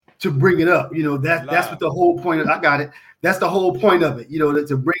to bring it up. You know, that's what the whole point of, I got it. That's the whole point of it, you know,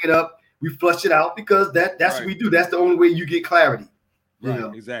 to bring it up. We flush it out because that's what we do. That's the only way you get clarity. You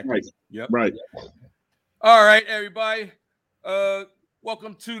know? Exactly. Right. Yep. Right. All right, everybody.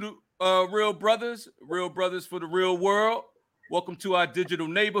 Welcome to the Real Brothers for the real world. Welcome to our digital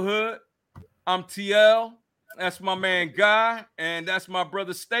neighborhood. I'm TL. That's my man Guy, and that's my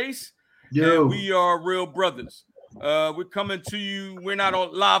brother Stace. Yo. And we are Real Brothers. We're coming to you. We're not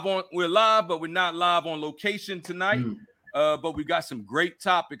we're live, but we're not live on location tonight. But we got some great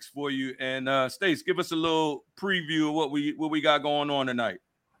topics for you. And Stace, give us a little preview of what we got going on tonight.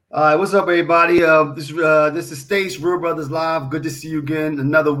 All right, what's up, everybody? This is Stace, Real Brothers Live. Good to see you again.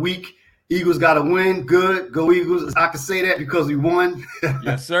 Another week. Eagles got to win. Good. Go Eagles. I can say that because we won.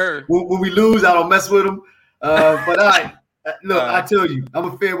 Yes, sir. When we lose, I don't mess with them. But all right. Look, I tell you, I'm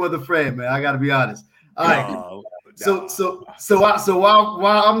a fair weather friend, man. I got to be honest. All right. So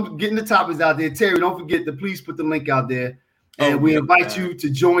while I'm getting the topics out there, Terry, don't forget to please put the link out there. And we invite you to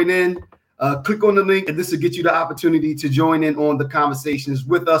join in. Click on the link, and this will get you the opportunity to join in on the conversations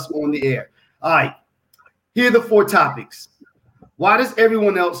with us on the air. All right. Here are the 4 topics. Why does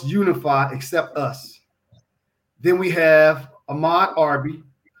everyone else unify except us? Then we have Ahmaud Arbery.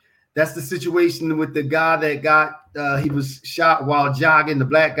 That's the situation with the guy that he was shot while jogging, the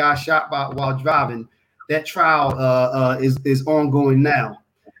black guy shot while driving. That trial is ongoing now.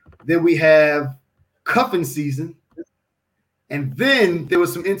 Then we have cuffing season. And then there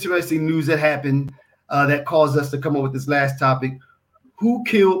was some interesting news that happened that caused us to come up with this last topic. Who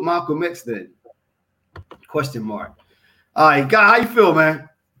killed Malcolm X then? Question mark. All right, Guy, how you feel, man?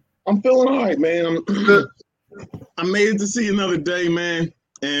 I'm feeling all right, man. I made it to see another day, man.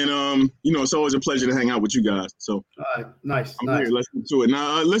 And, it's always a pleasure to hang out with you guys. So, all right, nice. Here. Let's get to it.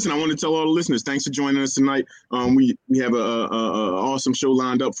 Now, listen, I want to tell all the listeners, thanks for joining us tonight. We have a awesome show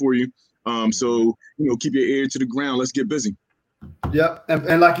lined up for you. So, keep your ear to the ground. Let's get busy. Yep.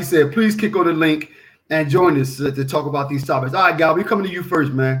 And like you said, please click on the link and join us to talk about these topics. All right, Guy, we're coming to you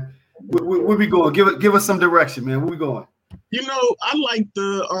first, man. Where we going? Give us some direction, man. Where we going? I like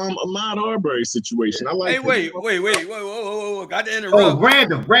the Ahmaud Arbery situation. I like. Hey, wait! Whoa! Got to interrupt. Oh,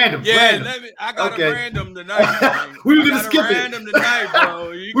 random. Yeah, random. I got a random tonight. We were gonna skip it. Random tonight,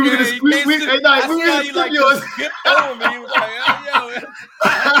 bro. We were gonna skip yours.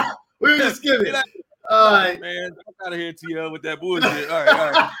 We were gonna skip it. All right, man. I'm out of here, TL, with that bullshit. All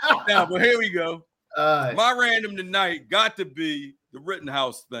right. Now, but here we go. All right. My random tonight got to be the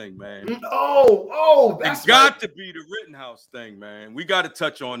Rittenhouse thing, man. That's got to be the Rittenhouse thing, man. We got to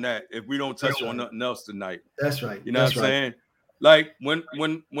touch on that if we don't touch on nothing else tonight. That's right. You know what I'm saying? Like when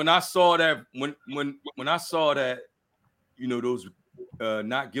I saw that when I saw that, those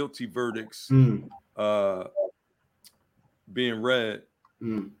not guilty verdicts being read,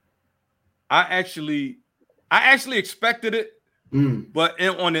 I actually expected it, but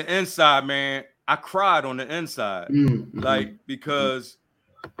on the inside, man, I cried on the inside, because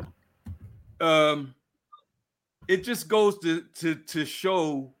it just goes to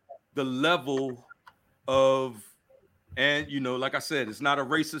show the level of, and like I said, it's not a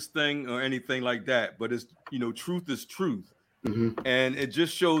racist thing or anything like that, but it's truth is truth, and it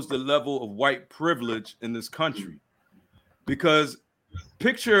just shows the level of white privilege in this country, because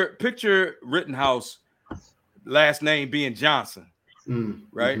picture Rittenhouse, last name being Johnson,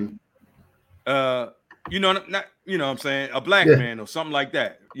 right? Not what I'm saying, a black man or something like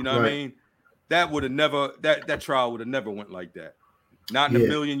that. You know what I mean? That would have never that trial would have never went like that. Not in a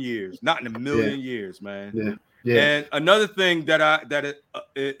million years. Not in a million years, man. Yeah. And another thing that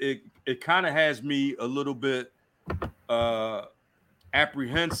it kind of has me a little bit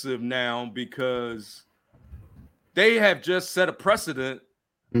apprehensive now, because they have just set a precedent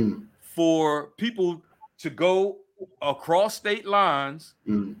for people to go across state lines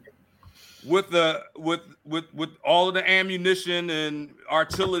with all of the ammunition and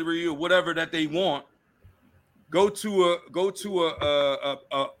artillery or whatever that they want, go to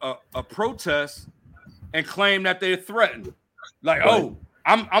a protest and claim that they're threatened. Like,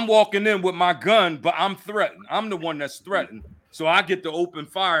 I'm walking in with my gun, but I'm threatened. I'm the one that's threatened, so I get to open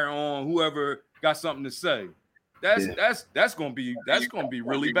fire on whoever got something to say. That's gonna be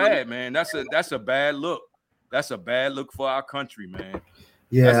really bad, man. That's a bad look. That's a bad look for our country, man.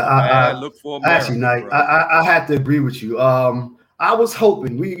 Yeah, I look for America, actually, Knight, I have to agree with you. I was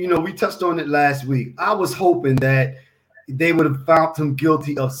hoping we touched on it last week. I was hoping that they would have found him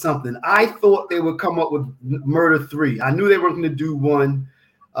guilty of something. I thought they would come up with murder 3. I knew they weren't going to do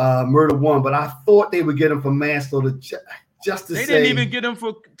murder 1, but I thought they would get him for manslaughter. just to they say, didn't even get him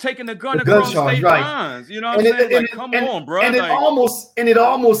for taking the gun across state lines. You know what I'm saying? Come on, bro. And it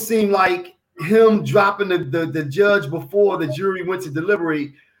almost seemed like him dropping the judge before the jury went to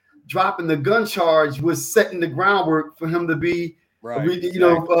deliberate, dropping the gun charge was setting the groundwork for him to be,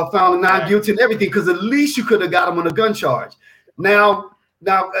 found not guilty and everything. Because at least you could have got him on a gun charge. Now,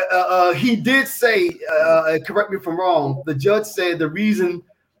 he did say, correct me if I'm wrong. The judge said the reason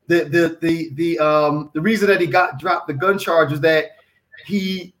the reason that he got dropped the gun charge was that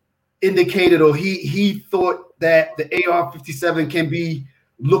he indicated, or he thought that the AR-57 can be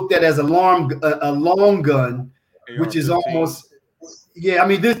looked at as a long gun, which is almost, I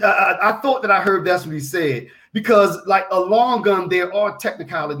mean, this I thought that I heard that's what he said, because like a long gun, there are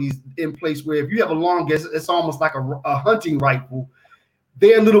technicalities in place where if you have a long gun, it's almost like a hunting rifle.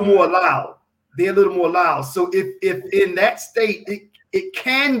 They're a little more loud. So if in that state it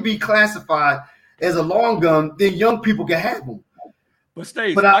can be classified as a long gun, then young people can have them. But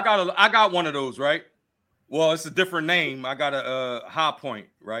Stacey, I got one of those, right? Well, it's a different name. I got a High Point,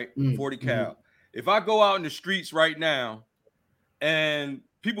 right? 40 cal. If I go out in the streets right now, and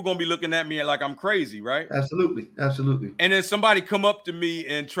people gonna be looking at me like I'm crazy, right? Absolutely. And then somebody come up to me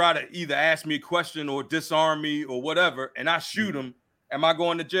and try to either ask me a question or disarm me or whatever, and I shoot them. Am I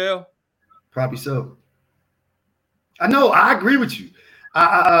going to jail? Probably so. I know. I agree with you.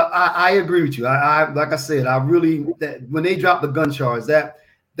 I agree with you. I like I said, I really, that when they dropped the gun charge, that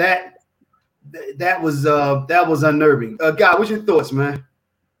was unnerving. Guy, what's your thoughts, man?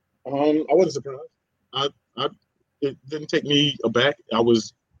 I wasn't surprised. It didn't take me aback.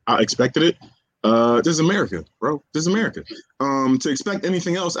 I expected it. This is America, bro. This is America. To expect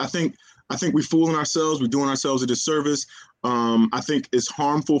anything else, I think we're fooling ourselves. We're doing ourselves a disservice. I think it's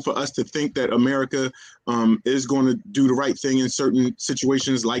harmful for us to think that America is going to do the right thing in certain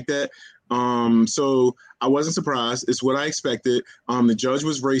situations like that. So I wasn't surprised. It's what I expected. The judge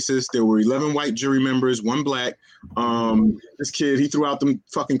was racist. There were 11 white jury members, 1 black. This kid, he threw out them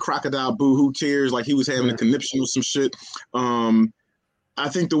fucking crocodile boo-hoo tears like he was having a conniption or some shit. I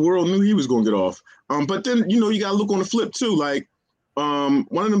think the world knew he was going to get off. But then, you got to look on the flip too. Like one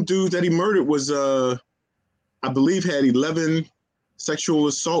of them dudes that he murdered was I believe had 11 sexual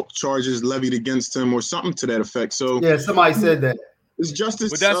assault charges levied against him or something to that effect. So yeah, somebody said that. It's justice.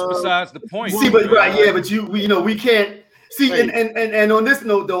 But that's besides the point. See, but right, yeah, but we can't see. And on this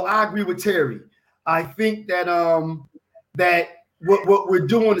note, though, I agree with Terry. I think that that what we're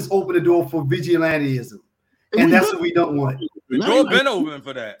doing is open the door for vigilantism, and that's what we don't want. The door been open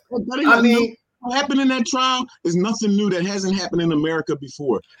for that. I mean, what happened in that trial is nothing new that hasn't happened in America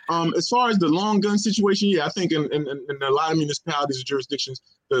before. As far as the long gun situation, yeah, I think in a lot of municipalities and jurisdictions,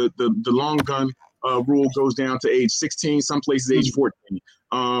 the long gun rule goes down to age 16, some places age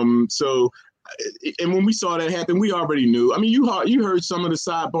 14. So, and when we saw that happen, we already knew. I mean, you heard some of the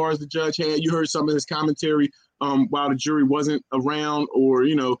sidebars the judge had. You heard some of his commentary while the jury wasn't around, or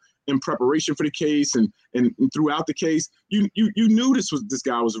in preparation for the case and throughout the case. You knew this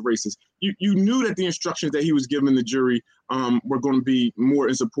guy was a racist. You knew that the instructions that he was giving the jury were going to be more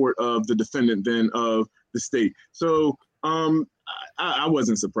in support of the defendant than of the state. So I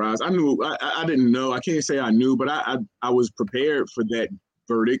wasn't surprised. I knew. I didn't know. I can't say I knew, but I was prepared for that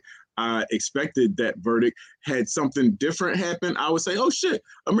verdict. I expected that verdict. Had something different happen, I would say, oh shit,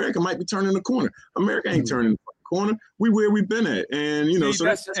 America might be turning the corner. America ain't turning the corner. We where we've been at. And see,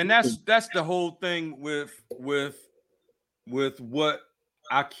 that's the whole thing with what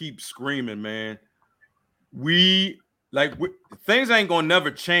I keep screaming, man. Things ain't gonna never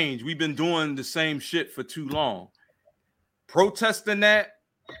change. We've been doing the same shit for too long. Protesting that,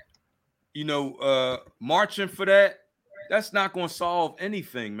 marching for that, that's not going to solve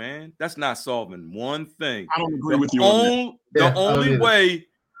anything, man. That's not solving one thing. I don't agree with you. The only way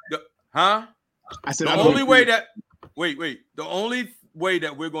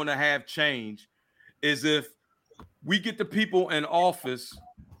that we're going to have change is if we get the people in office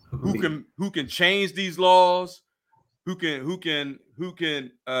who can change these laws, who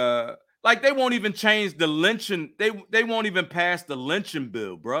can like they won't even change the lynching. They won't even pass the lynching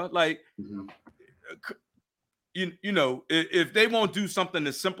bill, bro. Like, if they won't do something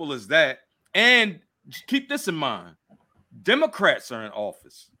as simple as that, and keep this in mind, Democrats are in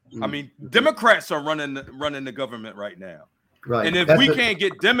office. I mean, Democrats are running the government right now. Right. And if we can't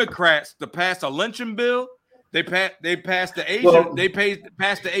get Democrats to pass a lynching bill, they pass the Asian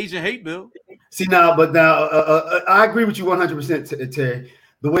pass the Asian hate bill. See now, I agree with you 100%, Terry.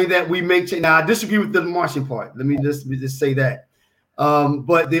 The way that we make change. Now, I disagree with the marching part. Let me just say that.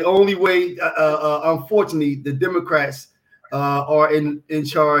 But the only way, unfortunately, the Democrats are in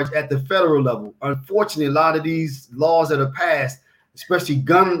charge at the federal level. Unfortunately, a lot of these laws that are passed, especially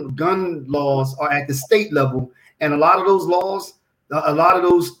gun laws, are at the state level, and a lot of those laws, a lot of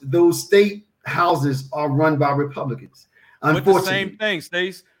those state houses are run by Republicans. Unfortunately, but the same thing,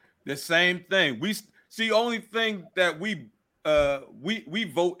 Stace. The same thing. We see. Only thing that we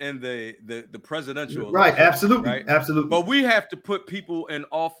vote in the presidential right. election, Absolutely, right? Absolutely. But we have to put people in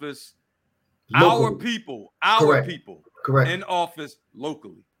office. Locally. Our people, correct, in office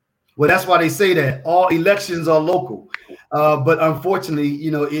locally. Well, that's why they say that all elections are local, but unfortunately,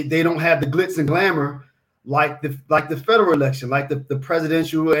 they don't have the glitz and glamour like the federal election, like the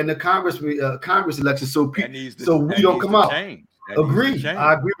presidential and the Congress election. So we don't come out. Agree.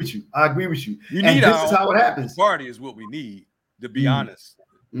 I agree with you. And this is how it happens. Party is what we need, to be honest.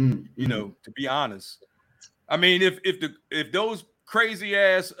 To be honest. I mean, if those crazy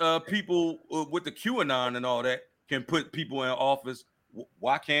ass people with the QAnon and all that can put people in office,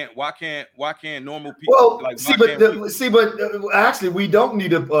 why can't normal people? Well, actually, we don't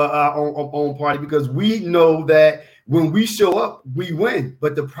need our own party, because we know that when we show up, we win.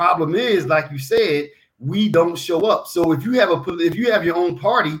 But the problem is, like you said, we don't show up. So if you have your own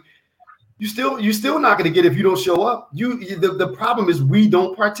party, you're still not going to get it if you don't show up. The problem is we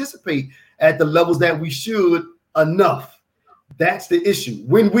don't participate at the levels that we should enough. That's the issue.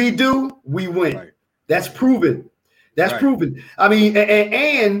 When we do, we win. Right. That's proven. Proven. I mean,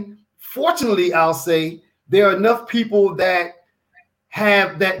 and fortunately, I'll say there are enough people that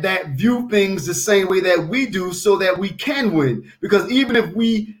have that view things the same way that we do, so that we can win. Because even if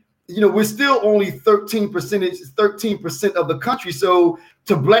we're still only 13% of the country. So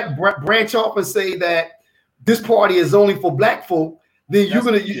to branch off and say that this party is only for black folk, then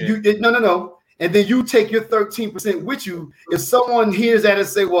no. And then you take your 13% with you. If someone hears that and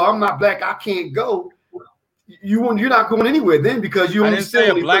say, "Well, I'm not black, I can't go," you're not going anywhere then, because you only say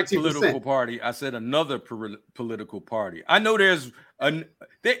a black 13%. Political party. I said another political party. I know there's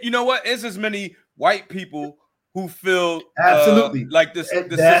there's as many white people who feel absolutely like the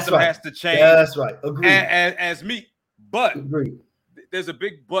system has to change. That's right. Agree. As me, but agree. There's a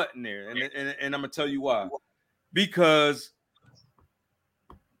big but in there, and I'm gonna tell you why. Because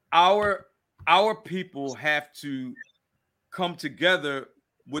our people have to come together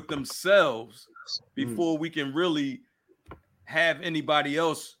with themselves before we can really have anybody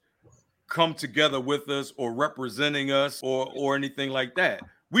else come together with us or representing us or anything like that.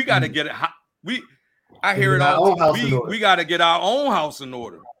 We got to get it. I hear it all. We got to get our own house in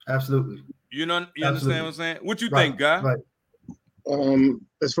order. Absolutely. You understand what I'm saying? What you think, Guy? Right.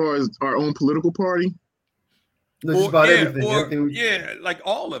 As far as our own political party, everything. Yeah, like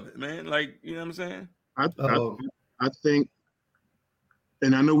all of it, man. Like, you know what I'm saying? I think,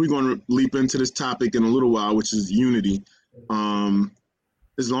 and I know we're going to leap into this topic in a little while, which is unity.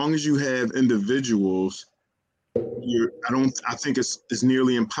 As long as you have individuals, I think it's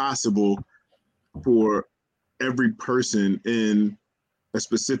nearly impossible for every person in a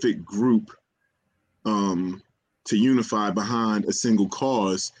specific group to unify behind a single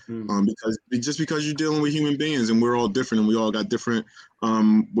cause, because you're dealing with human beings and we're all different and we all got different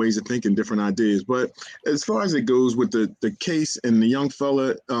ways of thinking, different ideas. But as far as it goes with the case and the young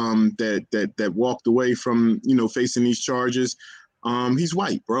fella that walked away from facing these charges, he's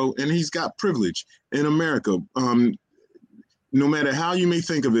white, bro, and he's got privilege in America. No matter how you may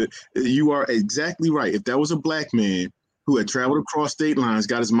think of it, you are exactly right. If that was a black man who had traveled across state lines,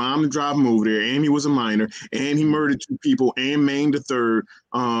 got his mom to drive him over there, and he was a minor, and he murdered 2 people and maimed a 3rd,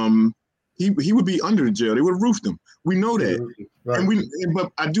 he would be under the jail. They would have roofed him. We know that. Right.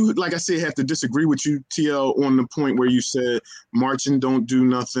 But I do, like I said, have to disagree with you, TL, on the point where you said marching don't do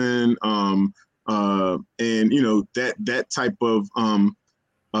nothing, and that type of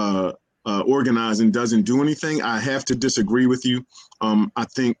organizing doesn't do anything. I have to disagree with you. I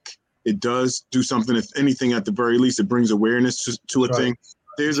think it does do something. If anything, at the very least, it brings awareness to a thing.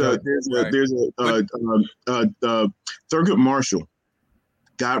 There's a Thurgood Marshall,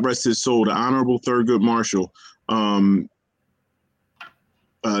 God rest his soul, the Honorable Thurgood Marshall,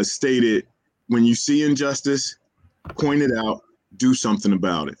 stated, "When you see injustice, point it out, do something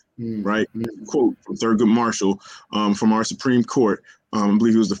about it." Right? Quote from Thurgood Marshall, from our Supreme Court. I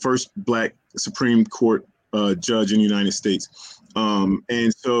believe he was the first Black Supreme Court judge in the United States.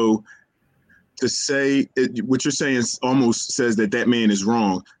 And so to say what you're saying almost says that man is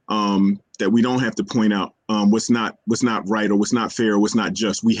wrong, that we don't have to point out what's not right or what's not fair or what's not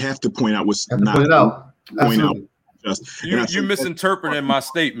just. We have to point out what's not point out just. You misinterpreted my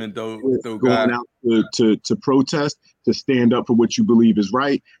statement though going out to protest, to stand up for what you believe is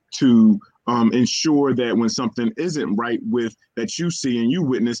right, to ensure that when something isn't right with that you see and you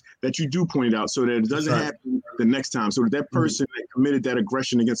witness, that you do point it out so that it doesn't happen the next time. So that person that committed that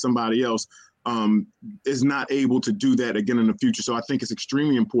aggression against somebody else is not able to do that again in the future. So I think it's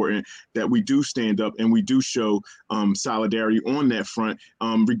extremely important that we do stand up and we do show solidarity on that front,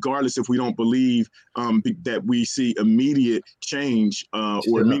 regardless if we don't believe that we see immediate change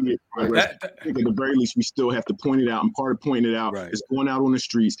or immediate progress. I think at the very least, we still have to point it out. And part of pointing it out is going out on the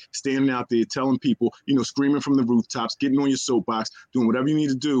streets, standing out there, telling people, screaming from the rooftops, getting on your soapbox, doing whatever you need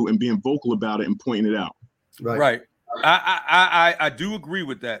to do and being vocal about it and pointing it out. Right. I do agree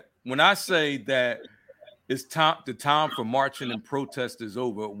with that. When I say that it's the time for marching and protest is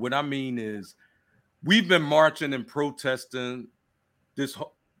over, what I mean is we've been marching and protesting the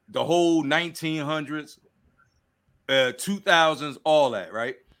whole 1900s, 2000s, all that,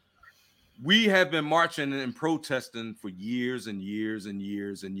 right? We have been marching and protesting for years and years and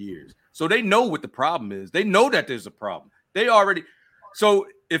years and years. So they know what the problem is. They know that there's a problem. So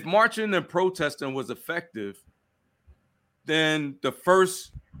if marching and protesting was effective, then the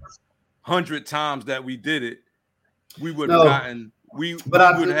first 100 times that we did it, we would have gotten. But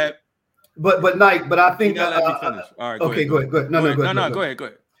I think. Let me finish. All right. Okay, go ahead. Go ahead. Go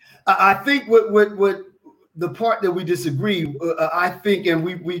ahead. I think what the part that we disagree, I think, and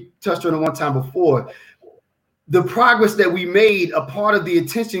we touched on it one time before. The progress that we made, a part of the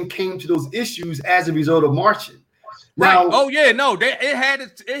attention came to those issues as a result of marching. Now, it had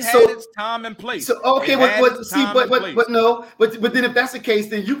its time and place. So okay, but then if that's the case,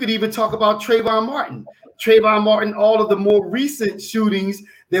 then you could even talk about Trayvon Martin, all of the more recent shootings,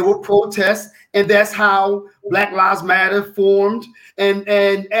 there were protests, and that's how Black Lives Matter formed. And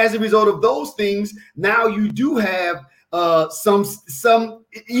as a result of those things, now you do have some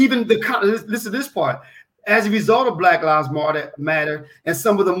even the listen to this part. As a result of Black Lives Matter and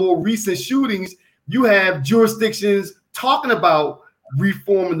some of the more recent shootings, you have jurisdictions talking about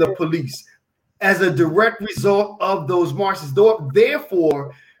reforming the police as a direct result of those marches.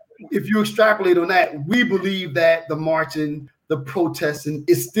 Therefore, if you extrapolate on that, we believe that the marching, the protesting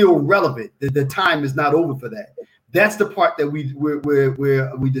is still relevant. The time is not over for that. That's the part that we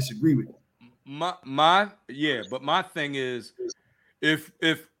disagree with. But my thing is, if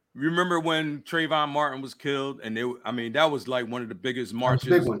remember when Trayvon Martin was killed, and that was like one of the biggest marches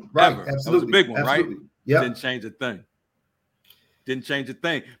ever. Absolutely. That was a big one, right? Yeah. Didn't change a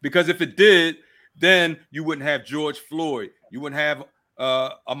thing. Because if it did, then you wouldn't have George Floyd. You wouldn't have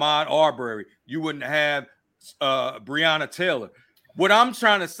Ahmaud Arbery. You wouldn't have Breonna Taylor. What I'm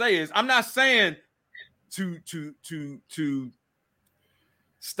trying to say is, I'm not saying to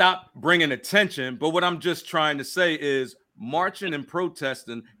stop bringing attention, but what I'm just trying to say is, marching and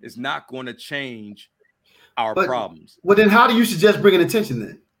protesting is not going to change our problems. Well, then how do you suggest bringing attention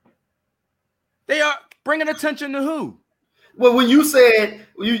then? They are bringing attention to who? Well, when you said,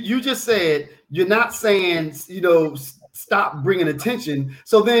 you just said, you're not saying, stop bringing attention.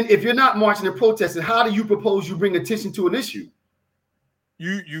 So then if you're not marching and protesting, how do you propose you bring attention to an issue?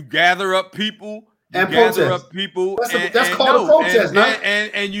 You gather up people. That's called a protest,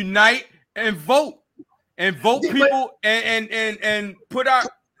 and unite and vote. And vote people and put out.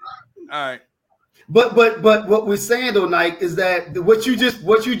 All right. But what we're saying though, Nike, is that what you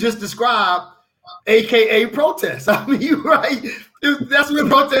just described, aka protest. I mean, you're right. That's what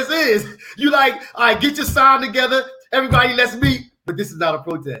protest is. You all right, get your sign together, everybody, let's meet. But this is not a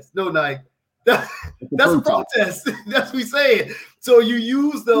protest. No, Nike. That's a protest. That's what we saying. So you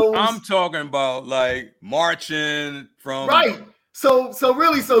use those. I'm talking about like marching from right. So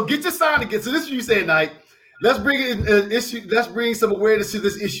get your sign together. So this is what you saying, Nike. Let's bring in an issue. Let's bring some awareness to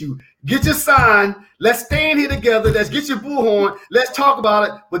this issue. Get your sign. Let's stand here together. Let's get your bullhorn. Let's talk about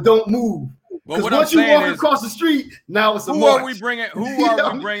it, but don't move. Because once you walk across the street, now it's a march. Who are we bringing?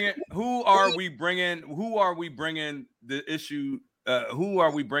 Who are we bringing the issue? Who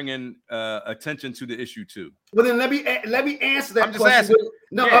are we bringing attention to the issue to? Well, then let me answer that question.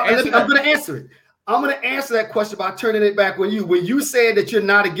 I'm going to answer it. I'm going to answer that question by turning it back on you. When you said that you're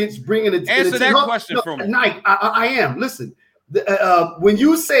not against bringing it, answer that question for me. Nike, I am. Listen, when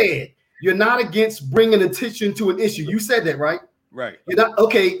you said you're not against bringing attention to an issue, you said that, right? Right. You're not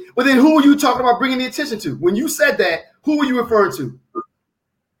okay. Well, then who are you talking about bringing the attention to? When you said that, who were you referring to?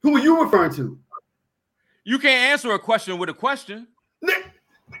 Who are you referring to? You can't answer a question with a question.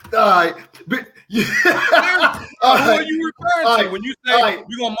 All right. Who are you referring to when you say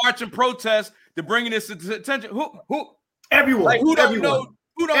you're gonna march and protest to bringing this attention? Who? Everyone. Like, who don't know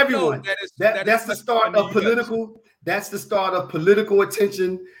that's the start of political. That's the start of political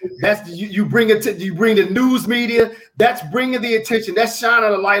attention. That's you bring the news media. That's bringing the attention. That's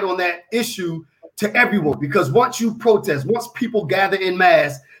shining a light on that issue to everyone. Because once you protest, once people gather in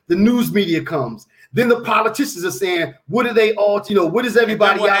mass, the news media comes. Then the politicians are saying, "What are they all? What is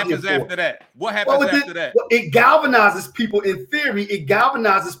everybody out here for?" After that? What happens after that? Well, it galvanizes people. In theory, it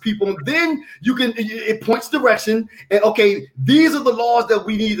galvanizes people. And then it points direction. And okay, these are the laws that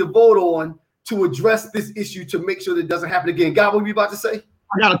we need to vote on to address this issue to make sure that it doesn't happen again. God, what were you about to say?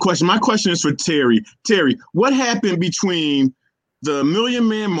 I got a question. My question is for Terry. Terry, what happened between the Million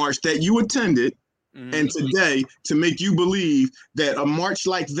Man March that you attended and today to make you believe that a march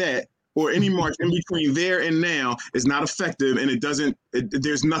like that, or any march in between there and now, is not effective, and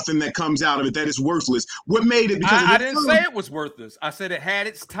there's nothing that comes out of it, that is worthless? What made it? Because I didn't say it was worthless. I said it had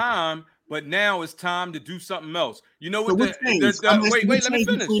its time, but now it's time to do something else. You know what? Wait, let me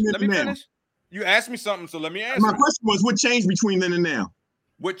finish. You asked me something, so let me answer. My question was, what changed between then and now?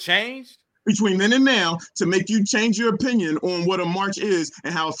 What changed? Between then and now to make you change your opinion on what a march is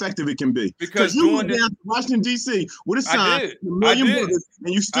and how effective it can be? Because you went down to Washington, D.C. with a sign, a million brothers,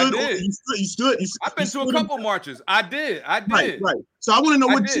 and you stood. I've been to a couple marches. I did. Right. So I want to know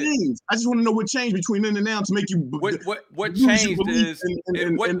what changed. I just want to know what changed between then and now to make you. What changed is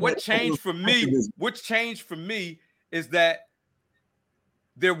what changed for me. What changed for me is that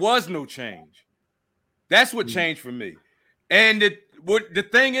there was no change. That's what changed for me. And the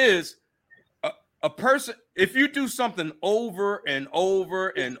thing is, a person, if you do something over and over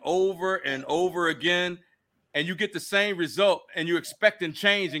and over and over again, and you get the same result, and you're expecting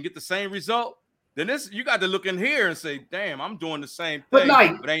change and get the same result, then you got to look in here and say, "Damn, I'm doing the same thing,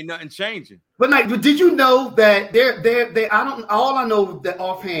 but ain't nothing changing." But did you know that all I know that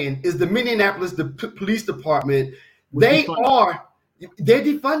offhand is the Minneapolis Police Department. They're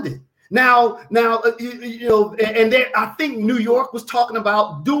defunded. Now, and I think New York was talking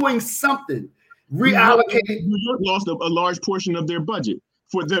about doing something, reallocating. New York lost a large portion of their budget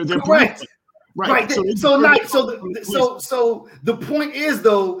for their correct. Right. So the point is,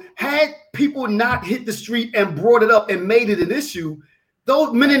 though, had people not hit the street and brought it up and made it an issue,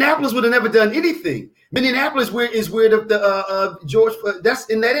 though, Minneapolis would have never done anything. Minneapolis is where the George, that's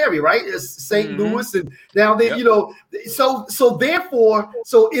in that area, right? It's St. Louis, and now they, so therefore,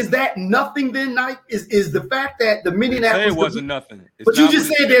 is that nothing then, Nike? Is the fact that the Minneapolis, it wasn't nothing. But you just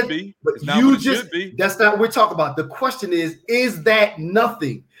said that, that's not what we're talking about. The question is that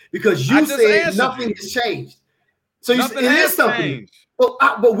nothing? Because you said nothing has changed. So it is something.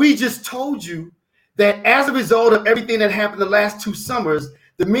 But we just told you that as a result of everything that happened the last 2 summers,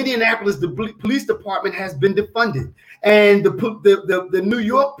 the Minneapolis Police Department has been defunded, and the New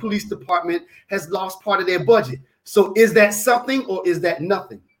York Police Department has lost part of their budget. So is that something or is that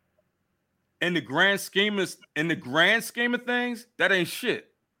nothing? In the grand scheme of things, that ain't shit.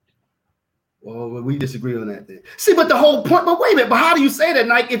 Well, we disagree on that then. See, but the whole point, but wait a minute, but how do you say that,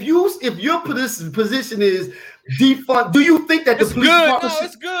 Nike? If your position is defund, do you think that the police department? No,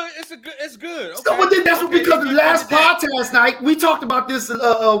 it's good. Okay. So that's because the last podcast night we talked about this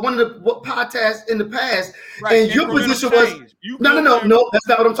one of the podcasts in the past, right, and your position was no, that's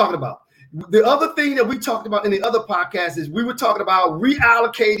not what I'm talking about. The other thing that we talked about in the other podcast is we were talking about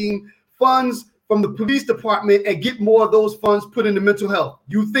reallocating funds from the police department and get more of those funds put into mental health.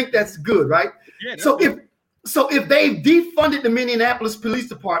 You think that's good, right? Yeah. So if they defunded the Minneapolis Police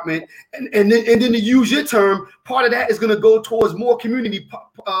Department and then to use your term, part of that is going to go towards more community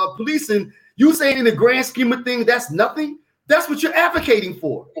policing. You saying in the grand scheme of things, that's nothing? That's what you're advocating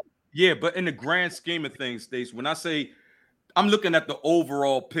for. Yeah, but in the grand scheme of things, Stace, when I say I'm looking at the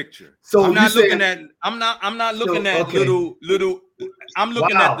overall picture, so I'm not looking at little. I'm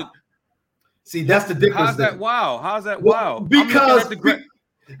looking at the. See, that's the difference. How's that wow? Because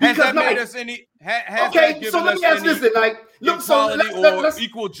has that made us any? Okay, so let me ask this: look, so let's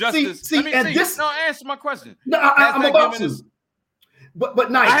equal justice. Answer my question. No, I'm about to.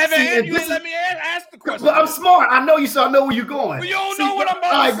 But nice. I haven't let me ask the question. But I'm smart. I know you, so I know where you're going. But you don't know what I'm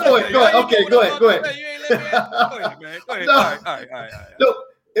about to say. All right, go ahead. Okay, go ahead. You ain't let me ask. Go ahead, man. Go ahead. All right. Look,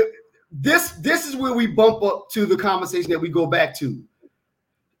 this is where we bump up to the conversation that we go back to.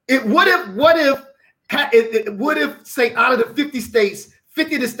 What if say out of the 50 states,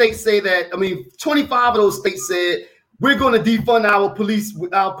 50 of the states say that, 25 of those states said we're going to defund our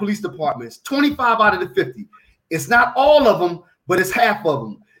police departments. 25 out of the 50. It's not all of them, but it's half of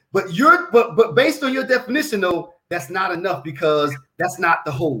them. But based on your definition, though, that's not enough because that's not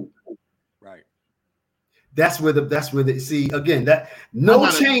the whole. Right. That's where the see again that no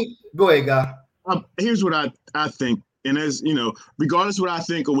change. Go ahead, guy. Here's what I think. And as you know, regardless of what I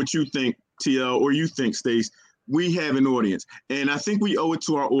think or what you think, TL, or you think, Stace, we have an audience, and I think we owe it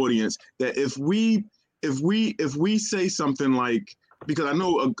to our audience that if we say something like, because I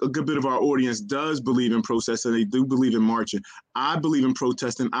know a good bit of our audience does believe in protesting, they do believe in marching. I believe in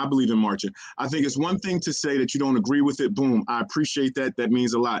protesting. I believe in marching. I think it's one thing to say that you don't agree with it. Boom. I appreciate that. That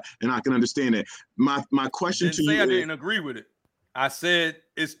means a lot, and I can understand that. My question to you I didn't agree with it. I said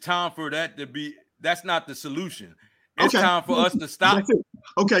it's time for that to be. That's not the solution. It's time for us to stop.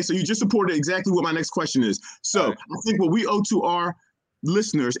 Okay, so you just supported exactly what my next question is. So right. I think what we owe to our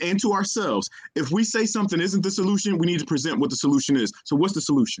listeners and to ourselves, if we say something isn't the solution, we need to present what the solution is. So what's the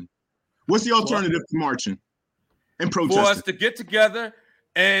solution? What's the alternative to marching and protesting? For us to get together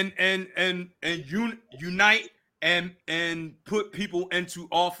and unite and put people into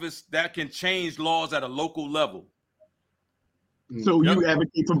office that can change laws at a local level. So you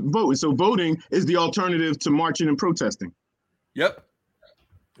advocate for voting. So voting is the alternative to marching and protesting. Yep.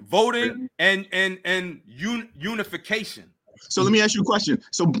 Voting and unification. So let me ask you a question.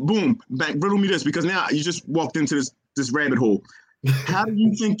 So boom, riddle me this, because now you just walked into this rabbit hole. How do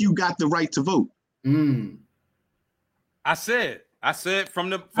you think you got the right to vote? I said from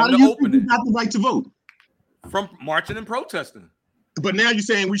the How do you think you got the right to vote? From marching and protesting. But now you're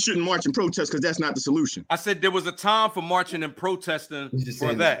saying we shouldn't march and protest because that's not the solution. I said there was a time for marching and protesting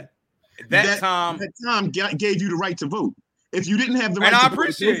for that. That time gave you the right to vote. If you didn't have the right, and I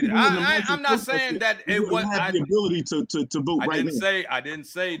appreciate it. I'm not saying that it was the ability to vote. I didn't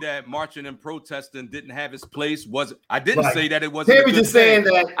say that marching and protesting didn't have its place. I didn't say that it wasn't. Terry just saying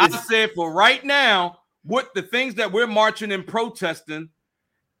that. I said for right now, what the things that we're marching and protesting,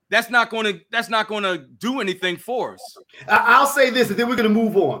 that's not going to do anything for us. I'll say this, and then we're going to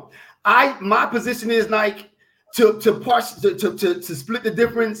move on. My position is like to split the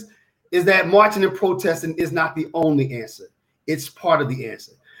difference is that marching and protesting is not the only answer. It's part of the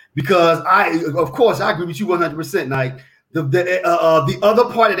answer, because of course I agree with you 100%. Like the other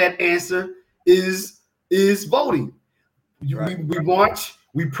part of that answer is voting. Right. We march,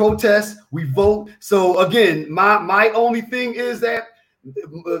 we protest, we vote. So again, my only thing is that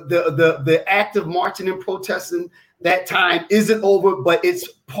the act of marching and protesting, that time isn't over, but it's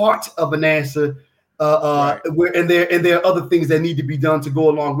part of an answer. Right. And there are other things that need to be done to go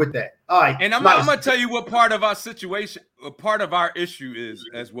along with that. All right, and I'm going to tell you what part of our situation, part of our issue is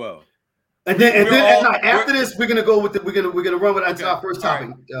as well. And then after this, we're gonna go with we're gonna run with our first topic,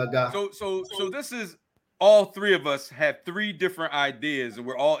 guys. So this is, all three of us have three different ideas, and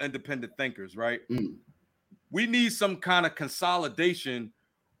we're all independent thinkers, right? We need some kind of consolidation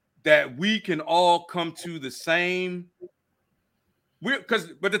that we can all come to the same.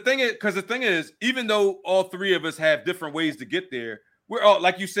 The thing is, even though all three of us have different ways to get there, we're all,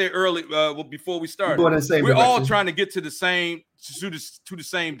 like you said earlier, before we started, we're all trying to get to the same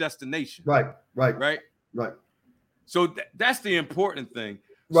destination. Right. So that's the important thing.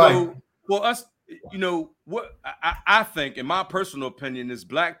 Right. So for us, what I think, in my personal opinion, is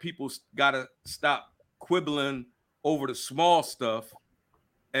Black people got to stop quibbling over the small stuff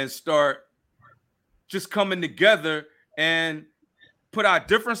and start just coming together and put our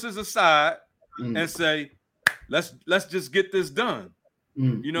differences aside and say, let's just get this done.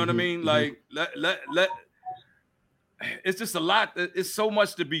 You know what I mean? Like let it's just a lot. It's so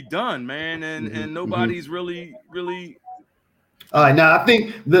much to be done, man, and nobody's really. All right, now I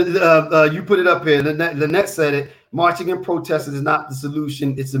think you put it up here. The net said it. Marching and protesting is not the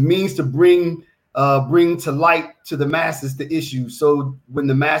solution. It's a means to bring to light to the masses the issue. So when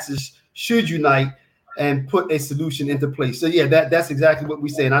the masses should unite and put a solution into place. So yeah, that's exactly what we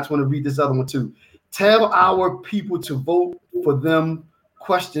say. And I just want to read this other one too. Tell our people to vote for them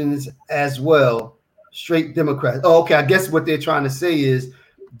questions as well. Straight Democrats. Oh, okay. I guess what they're trying to say is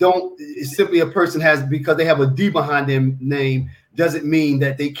simply a person has, because they have a D behind their name, doesn't mean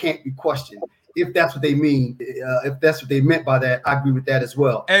that they can't be questioned. If that's what they mean, if that's what they meant by that, I agree with that as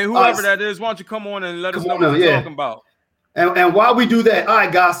well. Hey, whoever that is, why don't you come on and let us know what you're talking about? And while we do that, all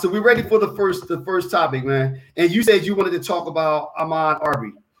right, guys. So we're ready for the first topic, man. And you said you wanted to talk about Ahmaud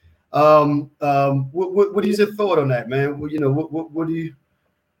Arbery. What is your thought on that, man? Well, what do you?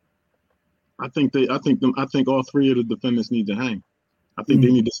 I think all three of the defendants need to hang. I think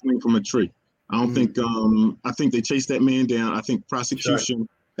they need to swing from a tree. I don't think. I think they chased that man down. I think prosecution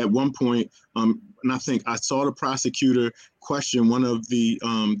at one point, and I think I saw the prosecutor question one of the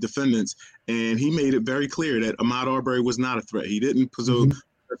defendants, and he made it very clear that Ahmaud Arbery was not a threat. He didn't possess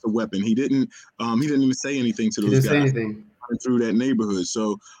a weapon. He didn't even say anything to those guys through that neighborhood.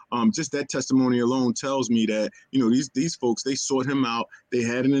 So just that testimony alone tells me that these folks, they sought him out. They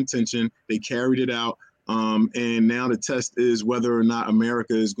had an intention. They carried it out. And now the test is whether or not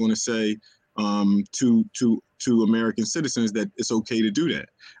America is going to say to to American citizens that it's okay to do that.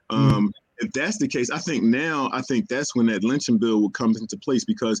 If that's the case, I think that's when that lynching bill will come into place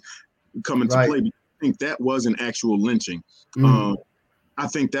because I think that was an actual lynching. I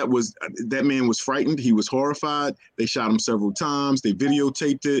think that man was frightened. He was horrified. They shot him several times. They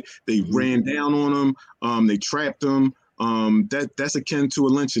videotaped it. They ran down on him. They trapped him. That's akin to a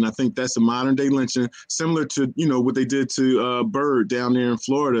lynching. I think that's a modern day lynching, similar to, what they did to Byrd down there in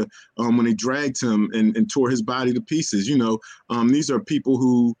Florida when they dragged him and tore his body to pieces. These are people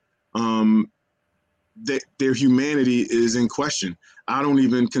who their humanity is in question. I don't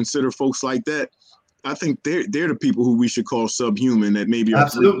even consider folks like that. I think they're the people who we should call subhuman. That maybe are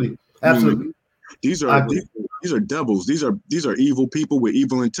absolutely. These are devils. These are evil people with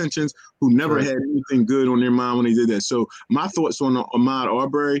evil intentions who never had anything good on their mind when they did that. So my thoughts on Ahmaud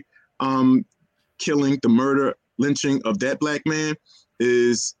Arbery killing, the murder, lynching of that black man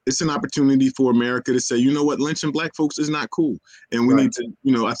is it's an opportunity for America to say, you know what, lynching black folks is not cool, and we need to,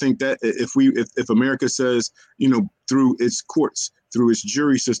 I think that if America says, through its courts, through its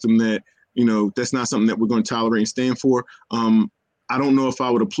jury system that, that's not something that we're going to tolerate and stand for. I don't know if I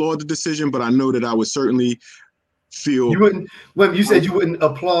would applaud the decision, but I know that I would certainly feel. You wouldn't. Well, you said you wouldn't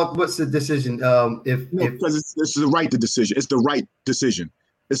applaud. What's the decision? Because it's the right decision. It's the right decision.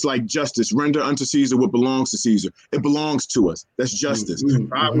 It's like justice. Render unto Caesar what belongs to Caesar. It belongs to us. That's justice.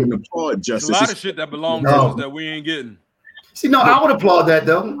 I wouldn't applaud justice. There's a lot of shit that belongs to us that we ain't getting. See, no, I would applaud that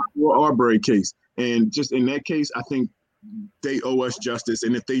though. Or Arbery case, and just in that case, I think they owe us justice,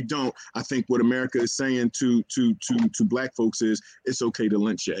 and if they don't, I think what America is saying to black folks is it's okay to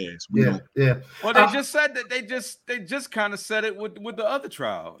lynch your ass. Yeah. Well, they just said that they just kind of said it with the other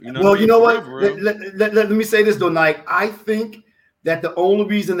trial. Well, you know what? Let me say this though, Nike. I think that the only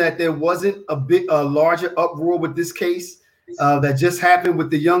reason that there wasn't a larger uproar with this case that just happened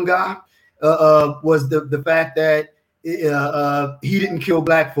with the young guy was the fact that he didn't kill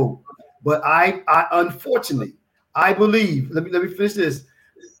black folk. But I unfortunately. I believe. Let me finish this.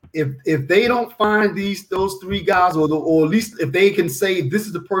 If they don't find those three guys, or at least if they can say this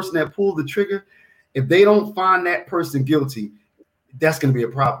is the person that pulled the trigger, if they don't find that person guilty, that's going to be a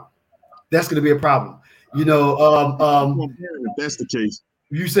problem. That's going to be a problem. If that's the case.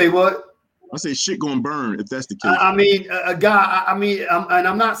 You say what? I say shit gonna burn if that's the case. And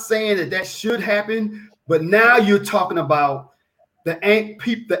I'm not saying that should happen, but now you're talking about the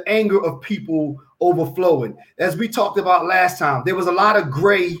anger of people overflowing. As we talked about last time, there was a lot of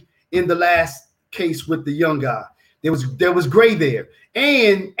gray in the last case with the young guy. There was gray there,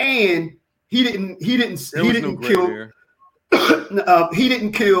 and he didn't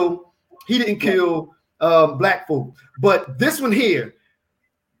kill black folk. But this one here,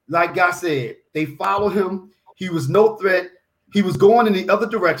 like God said, they followed him. He was no threat. He was going in the other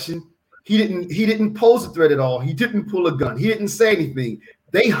direction. He didn't pose a threat at all. He didn't pull a gun. He didn't say anything.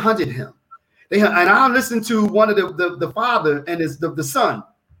 They hunted him. And I listened to one of the father and the son.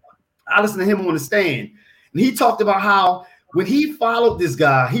 I listened to him on the stand, and he talked about how when he followed this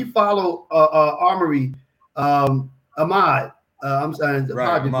guy, he followed Ahmaud. I'm sorry, if you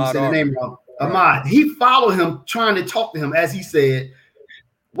said the name wrong. Ahmaud. He followed him, trying to talk to him, as he said.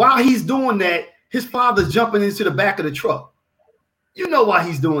 While he's doing that, his father's jumping into the back of the truck. You know why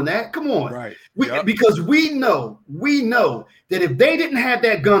he's doing that? Come on, right? Because we know that if they didn't have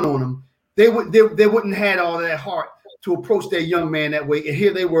that gun on them, they wouldn't have had all that heart to approach that young man that way. And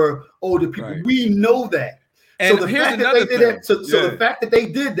here they were, older people. Right. We know that. And so the fact that they did that, so the fact that they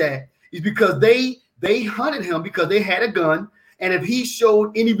did that is because they hunted him because they had a gun, and if he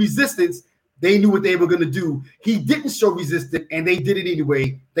showed any resistance, they knew what they were going to do. He didn't show resistance, and they did it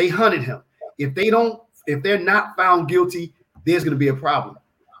anyway. They hunted him. If they're not found guilty, there's going to be a problem.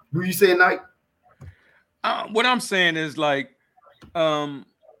 What are you saying, Nike? What I'm saying is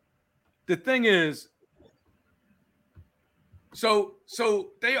the thing is, so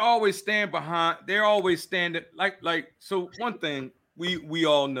they always stand behind. They're always standing like. So one thing we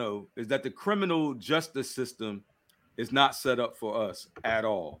all know is that the criminal justice system is not set up for us at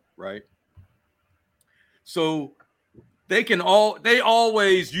all, right? So they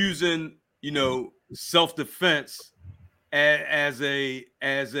always using self-defense as an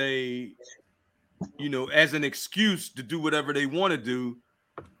excuse to do whatever they want to do.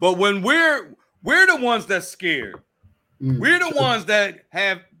 But when we're the ones that's scared, we're the ones that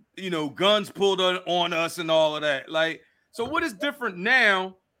have guns pulled on us and all of that. So what is different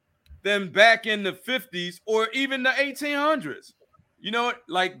now than back in the 50s or even the 1800s?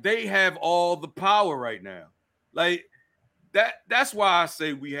 They have all the power right now. That's why I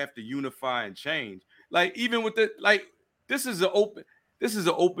say we have to unify and change. Even with this is this is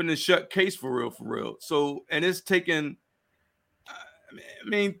an open and shut case for real. So, and it's taken. I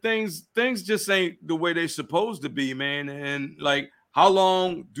mean, things just ain't the way they're supposed to be, man. And like, how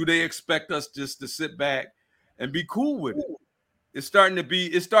long do they expect us just to sit back and be cool with it? It's starting to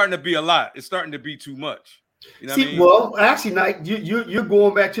be a lot. It's starting to be too much. You know what I mean? Well, actually, Mike, you're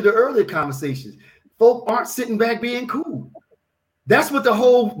going back to the earlier conversations. Folk aren't sitting back being cool. That's what the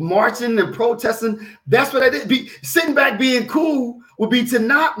whole marching and protesting, that's what I did. Be sitting back being cool would be to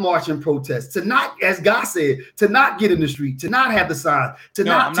not march and protest, to not, as God said, to not get in the street, to not have the signs, to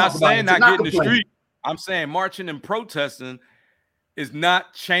not. I'm not saying not get in the street. I'm saying marching and protesting is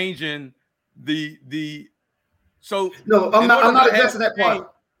not changing the. So no, I'm not addressing that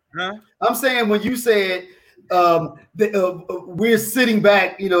part. Huh? I'm saying when you said we're sitting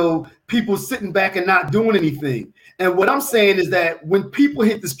back, people sitting back and not doing anything. And what I'm saying is that when people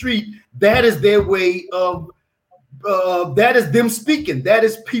hit the street, that is their way of, that is them speaking. That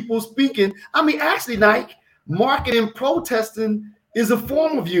is people speaking. I mean, actually, Nike, marching and protesting is a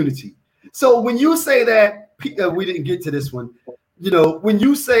form of unity. So when you say that, we didn't get to this one, when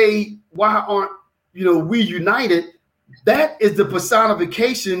you say, why aren't, we united, that is the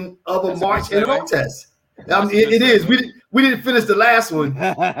personification of a march and protest. I mean, it is. We didn't finish the last one,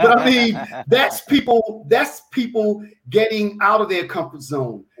 but I mean, that's people getting out of their comfort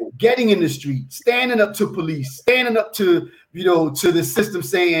zone, getting in the street, standing up to police, standing up to to the system,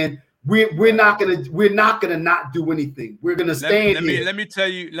 saying we're not gonna not do anything. We're gonna stand here. Let me tell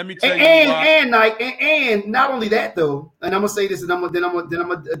you. And not only that though, and I'm gonna say this, and I'm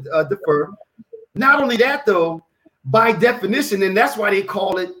gonna defer. Not only that though, by definition, and that's why they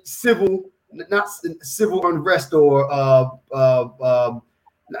call it civil. Not civil unrest or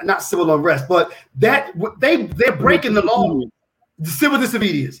not civil unrest, but that they're breaking the law. The civil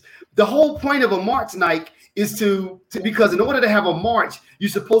disobedience. The whole point of a march, Nike, is to because in order to have a march, you're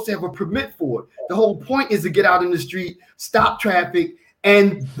supposed to have a permit for it. The whole point is to get out in the street, stop traffic,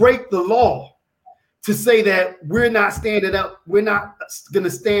 and break the law. To say that we're not standing up, we're not going to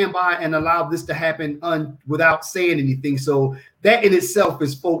stand by and allow this to happen without saying anything. So that in itself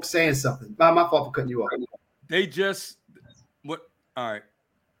is folks saying something. My fault for cutting you off. They just all right.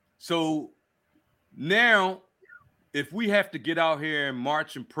 So now, if we have to get out here and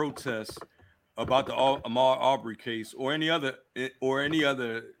march and protest about the Ahmaud Arbery case or any other,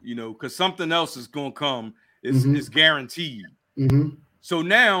 because something else is going to come, is guaranteed. Mm-hmm. So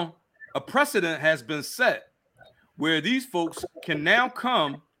now, a precedent has been set where these folks can now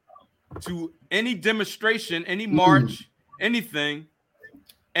come to any demonstration, any march, anything,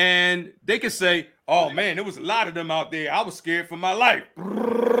 and they can say, "Oh man, there was a lot of them out there. I was scared for my life."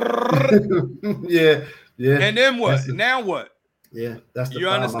 Yeah. And then what? Now what? Yeah, that's the you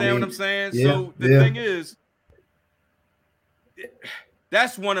problem. understand what I'm saying? Yeah, so the thing is,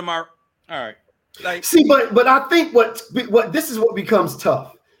 that's one of my all right. Like, see, but I think what this is what becomes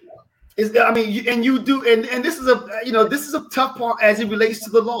tough. I mean, and you do, and this is a tough part as it relates to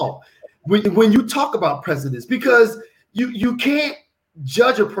the law when you talk about precedents, because you can't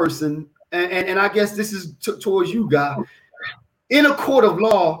judge a person, and I guess this is towards you, Guy. In a court of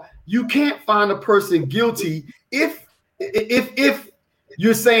law, you can't find a person guilty if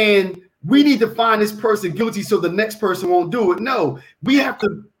you're saying we need to find this person guilty so the next person won't do it. No, we have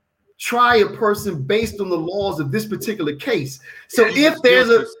to try a person based on the laws of this particular case. So if there's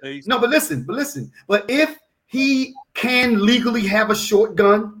but if he can legally have a short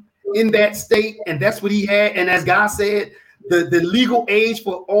gun in that state, and that's what he had, and as Guy said, the legal age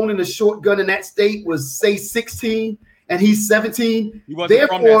for owning a short gun in that state was say 16, and he's 17. He wasn't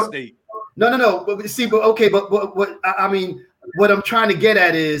from that state. No. But see, but what I mean, what I'm trying to get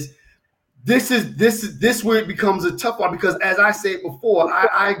at is this where it becomes a tough one, because as I said before,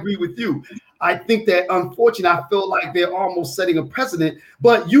 I agree with you. I think that unfortunately, I feel like they're almost setting a precedent,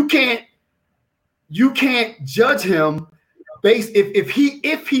 but you can't judge him based if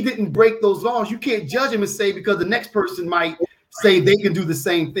he didn't break those laws. You can't judge him and say because the next person might say they can do the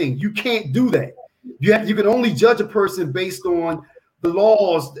same thing. You can't do that. You can only judge a person based on the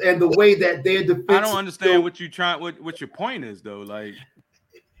laws and the way that their defense. I don't understand what your point is though. Like,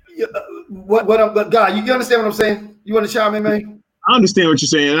 Guy, you understand what I'm saying? You want to chime in, man? I understand what you're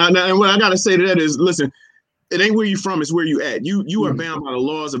saying, and what I gotta say to that is, listen, it ain't where you from; it's where you at. You are bound by the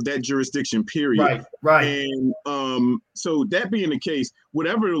laws of that jurisdiction. Period. Right. And so that being the case,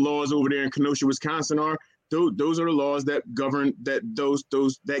 whatever the laws over there in Kenosha, Wisconsin are, those are the laws that govern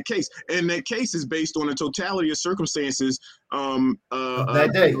that case, and that case is based on the totality of circumstances that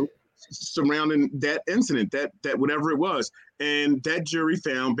day surrounding that incident, that whatever it was, and that jury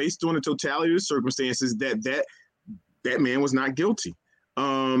found, based on the totality of the circumstances, that man was not guilty.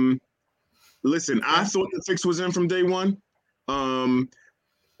 Listen, I thought the fix was in from day one.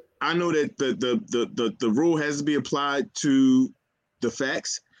 I know that the rule has to be applied to the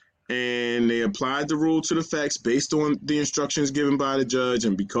facts, and they applied the rule to the facts based on the instructions given by the judge,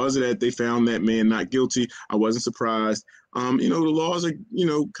 and because of that, they found that man not guilty. I wasn't surprised. The laws are,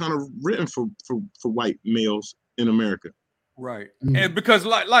 kind of written for white males in America. Right. And because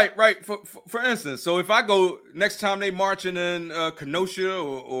right, for instance, so if I go next time they marching in Kenosha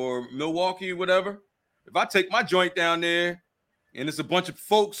or Milwaukee, whatever, if I take my joint down there and it's a bunch of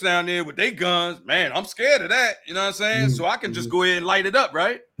folks down there with their guns, man, I'm scared of that. You know what I'm saying? So I can just go ahead and light it up,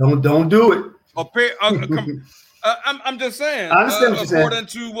 right? Don't do it. I'm just saying. I understand what you're saying. According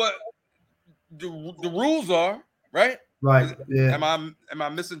to what the rules are, right? Right. Yeah. Am I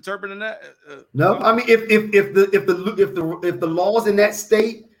misinterpreting that? No. I mean, if the laws in that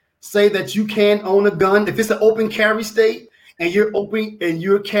state say that you can't own a gun, if it's an open carry state and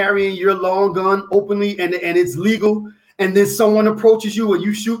you're carrying your long gun openly and it's legal, and then someone approaches you and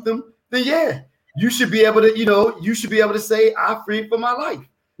you shoot them, then yeah, you should be able to say, "I fear for my life."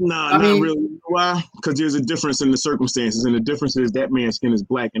 No, not really. Why? Because there's a difference in the circumstances, and the difference is that man's skin is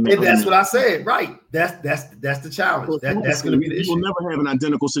black, and that's what I said. Right. That's the challenge. That's going to be the issue. You'll never have an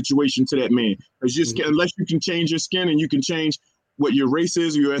identical situation to that man, unless you can change your skin and you can change what your race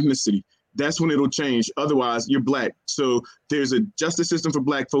is or your ethnicity. That's when it'll change. Otherwise, you're black. So there's a justice system for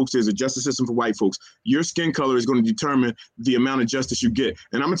black folks. There's a justice system for white folks. Your skin color is going to determine the amount of justice you get.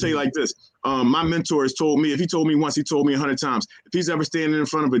 And I'm going to tell you like this. My mentor has told me, if he told me once, he told me 100 times. If he's ever standing in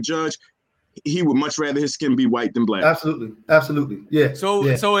front of a judge, he would much rather his skin be white than black. Absolutely. Yeah.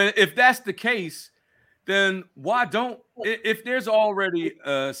 So if that's the case, then why don't, if there's already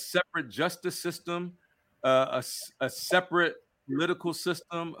a separate justice system, a separate political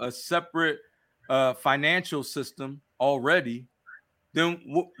system, a separate financial system already, then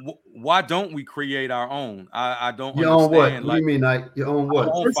why don't we create our own? I don't your understand. Own what? What do you mean, like your own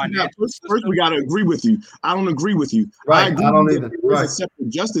what? First, we got to agree with you. I don't agree with you. Right. I don't either. There's a separate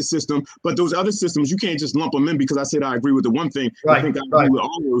justice system, but those other systems, you can't just lump them in because I said I agree with the one thing. Right. I think I agree with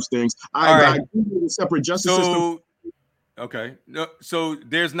all those things. I agree with the separate justice system. Okay. So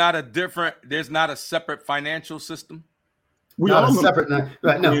there's not a separate financial system? Not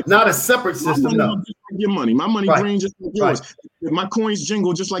a separate system. No, your money. My money green just like yours. Right. My coins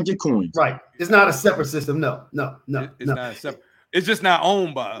jingle just like your coins. Right. It's not a separate system. No. It's not separate. It's just not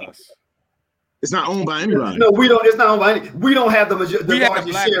owned by us. It's not owned by anybody. No, we don't. It's not owned by any. We don't have the majority. We have a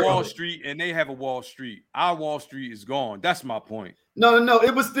Black Wall Street, and they have a Wall Street. Our Wall Street is gone. That's my point. No.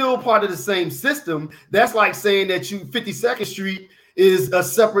 It was still part of the same system. That's like saying that 52nd Street is a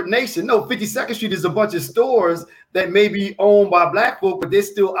separate nation. No, 52nd Street is a bunch of stores that may be owned by black folk, but they're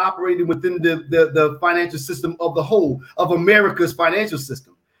still operating within the financial system of the whole of America's financial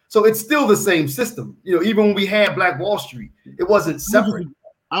system. So it's still the same system. Even when we had Black Wall Street, it wasn't separate.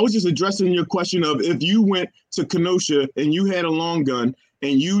 I was just addressing your question of if you went to Kenosha and you had a long gun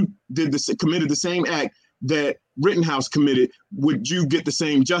and you committed the same act that Rittenhouse committed, would you get the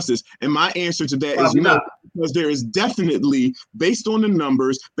same justice? And my answer to that is no, because there is definitely, based on the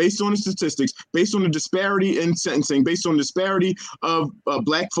numbers, based on the statistics, based on the disparity in sentencing, based on the disparity of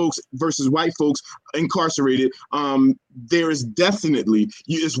black folks versus white folks incarcerated, there is definitely,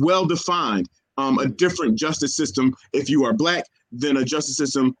 it's well defined, a different justice system if you are black than a justice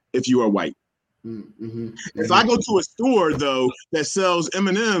system if you are white. If I go to a store, though, that sells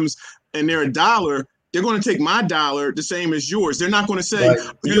M&Ms and they're $1, they're going to take my dollar the same as yours. They're not going to say,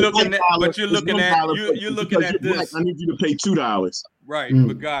 you're looking at this. I need you to pay $2. Right,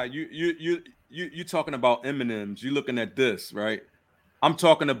 but God, you talking about M&Ms. You're looking at this, right? I'm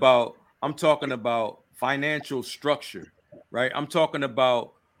talking about financial structure, right? I'm talking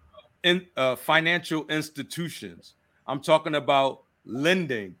about financial institutions. I'm talking about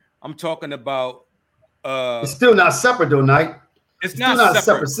lending. I'm talking about. It's still not separate, though, Knight. It's not a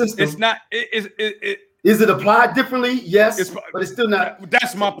separate system. It's not. Is it applied differently? Yes, but it's still not.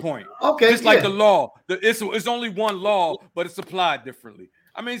 That's my point. Okay, it's like the law. It's only one law, but it's applied differently.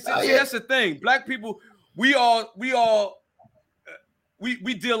 I mean, that's the thing. Black people, we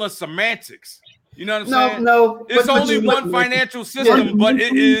deal in semantics. You know what I'm saying? No. It's only one financial system, but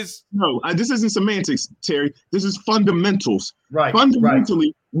it is. No, this isn't semantics, Terry. This is fundamentals. Right.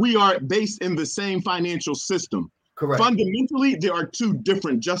 Fundamentally, we are based in the same financial system. Correct. Fundamentally, there are two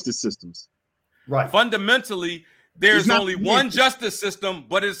different justice systems. Right. Fundamentally, there's only one justice system,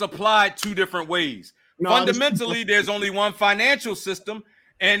 but it's applied two different ways. Fundamentally, there's only one financial system,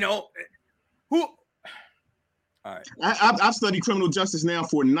 and who? All right. I've studied criminal justice now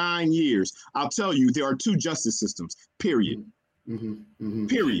for 9 years. I'll tell you, there are two justice systems, period.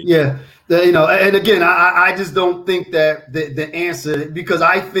 Period. Yeah, and again, I just don't think that the answer, because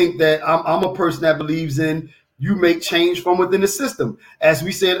I think that I'm a person that believes in you make change from within the system. As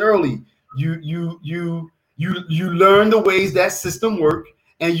we said earlier, you learn the ways that system work,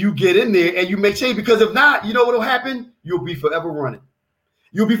 and you get in there and you make change. Because if not, you know what will happen? You'll be forever running.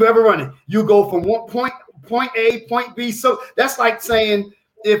 You'll go from one point A, point B. So that's like saying,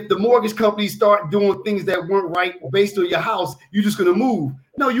 if the mortgage companies start doing things that weren't right based on your house, you're just gonna move.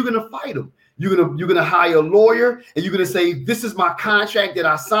 No, you're gonna fight them. You're gonna hire a lawyer, and you're gonna say, this is my contract that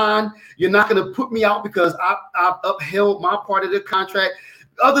I signed. You're not gonna put me out because I've upheld my part of the contract.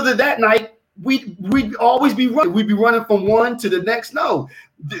 Other than that night, we'd always be running. We'd be running from one to the next. No,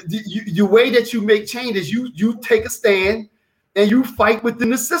 the way that you make change is you take a stand and you fight within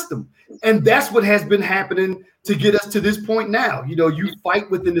the system. And that's what has been happening to get us to this point now. You fight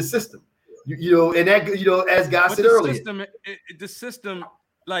within the system. And that, as Guy said earlier. The system,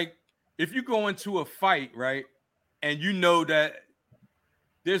 like, if you go into a fight, right, and you know that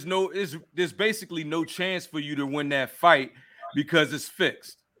there's basically no chance for you to win that fight because it's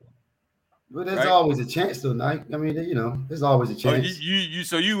fixed. But there's always a chance, though, Nike. I mean, there's always a chance.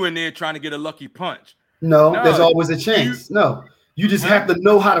 So you in there trying to get a lucky punch. No, there's always a chance. You just have to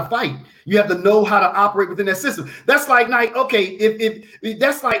know how to fight. You have to know how to operate within that system. That's like, okay, if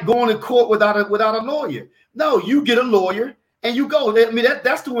that's like going to court without a lawyer. No, you get a lawyer and you go. I mean,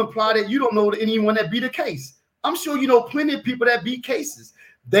 that's to imply that you don't know anyone that beat a case. I'm sure you know plenty of people that beat cases.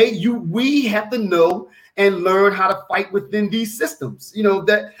 We have to know and learn how to fight within these systems.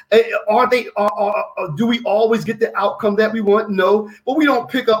 That do we always get the outcome that we want? No, but we don't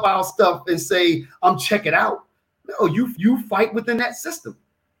pick up our stuff and say, check it out. No, you fight within that system.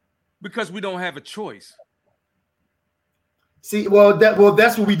 Because we don't have a choice. See,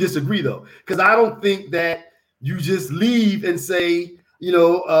 that's where we disagree, though, because I don't think that you just leave and say, I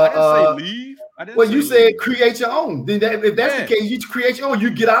didn't say leave. You said create your own. Then if that's the case, you create your own.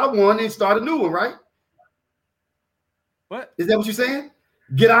 You get out of one and start a new one, right? What is that? What you're saying?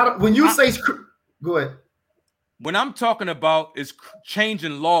 Get out of when you say. Go ahead. When I'm talking about is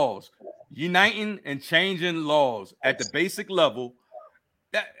changing laws, uniting and changing laws at the basic level.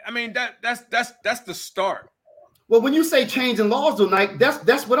 That's the start. Well, when you say changing laws, though, Nike,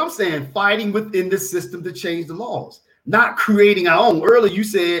 that's what I'm saying. Fighting within the system to change the laws, not creating our own. Earlier, you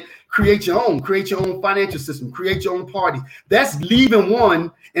said create your own financial system, create your own party. That's leaving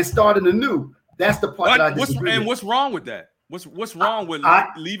one and starting a new. That's the part that I disagree with. What's wrong with that? What's wrong with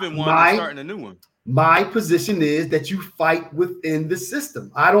leaving one and starting a new one? My position is that you fight within the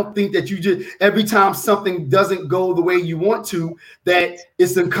system. I don't think that you just every time something doesn't go the way you want to, that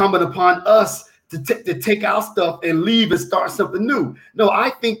it's incumbent upon us to take our stuff and leave and start something new. No, I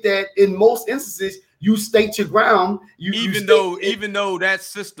think that in most instances you state your ground. Even though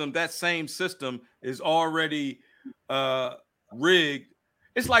that same system is already rigged.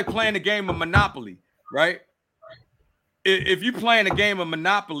 It's like playing a game of Monopoly, right? If you're playing a game of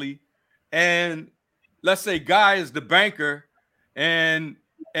Monopoly, and let's say Guy is the banker, and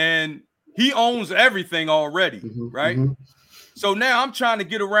he owns everything already, right? Mm-hmm. So now I'm trying to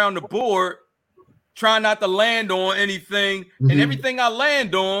get around the board, trying not to land on anything, and everything I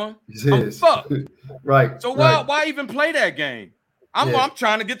land on, I'm fucked. Right. So why even play that game? I'm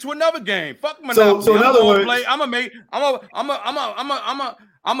trying to get to another game. Fuck Monopoly. So in other words, I'm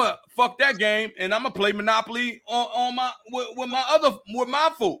gonna fuck that game, and I'm gonna play Monopoly with my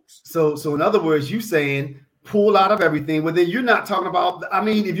folks. So in other words, you saying pull out of everything, but then you're not talking about. I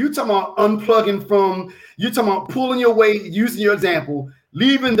mean, if you're talking about unplugging from, you're talking about pulling your way, using your example,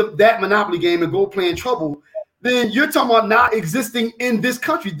 leaving that Monopoly game and go playing Trouble. Then you're talking about not existing in this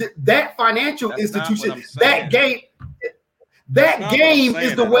country. That financial institution, that game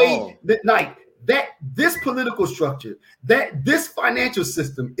is the way that this political structure, that this financial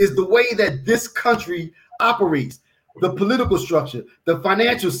system is the way that this country operates. The political structure, the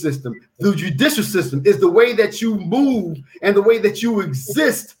financial system, the judicial system is the way that you move and the way that you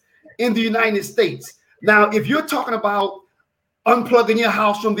exist in the United States. Now, if you're talking about unplugging your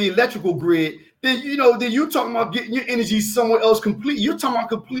house from the electrical grid, then you're talking about getting your energy somewhere else completely. You're talking about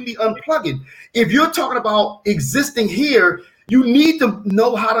completely unplugging. If you're talking about existing here, you need to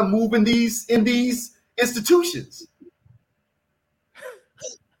know how to move in these institutions.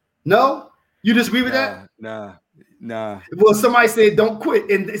 No? You disagree with that? Nah. Well, somebody said don't quit,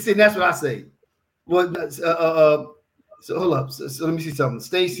 and that's what I say. Well, so hold up. So let me see something.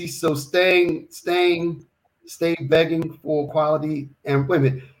 Stacy, so stay begging for equality, and wait a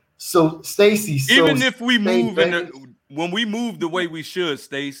minute. So Stacy, even if we move when we move the way we should,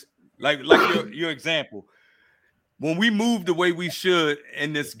 Stace, like your example, when we move the way we should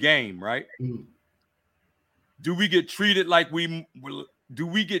in this game, right? Mm. Do we get treated like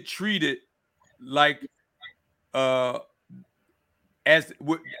as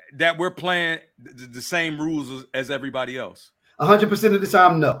that we're playing the same rules as everybody else? 100% of the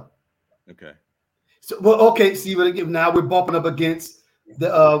time, no. Okay. So, well, okay. See, but again, now we're bumping up against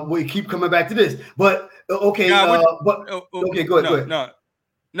the. We keep coming back to this, but okay. Okay, go ahead.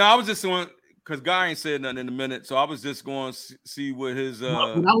 No, I was just going because Guy ain't said nothing in a minute, so I was just going to see what his. What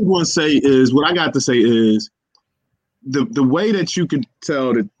I was going to say is what I got to say is the way that you could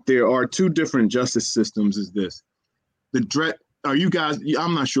tell that there are two different justice systems is this: the Dred. Are you guys?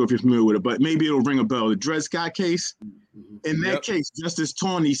 I'm not sure if you're familiar with it, but maybe it'll ring a bell. The Dred Scott case. In that case, Justice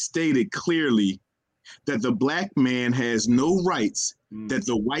Taney stated clearly that the black man has no rights that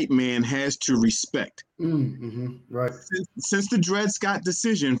the white man has to respect. Right. Since the Dred Scott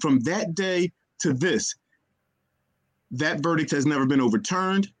decision, from that day to this, that verdict has never been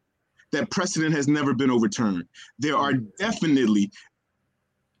overturned. That precedent has never been overturned. There are definitely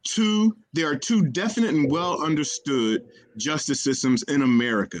two definite and well understood justice systems in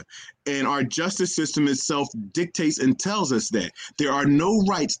America. And our justice system itself dictates and tells us that there are no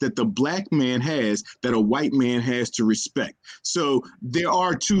rights that the black man has that a white man has to respect. So there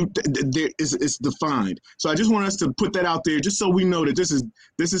are two, it's defined. So I just want us to put that out there just so we know that this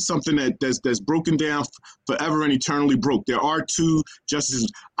is something that's broken down forever and eternally broke. There are two justices.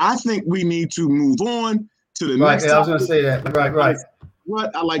 I think we need to move on to the next. Yeah, I was going to say that. Right.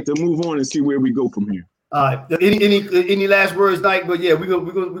 What I like to move on and see where we go from here. All right. Any last words, Nike? But yeah, we're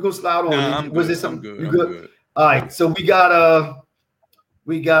gonna slide on. Nah, Was there something? I'm good. All right. So we got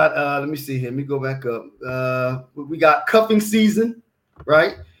let me see here. Let me go back up. We got cuffing season,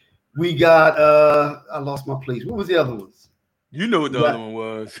 right? We got I lost my place. What was the other ones? You know what the other one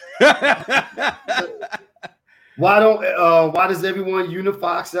was. Why does everyone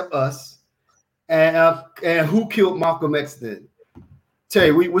unify except us? And who killed Malcolm X then?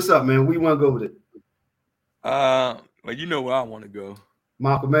 Terry, what's up, man? We want to go with it. Well, you know where I want to go.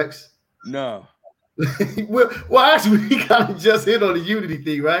 Malcolm X? No. well, actually, we kind of just hit on the unity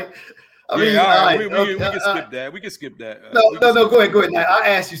thing, right? We can skip that. We can skip that. No. Go ahead. Now, I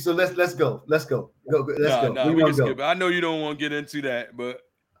asked you, so let's go. Let's go. Go. We can skip it. I know you don't want to get into that, but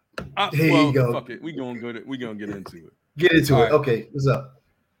you go. Fuck it. We're gonna get into it. Get into it. Right. Okay. What's up?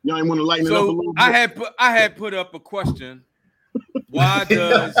 Y'all ain't want to lighten it up a little bit? I had put up a question. Why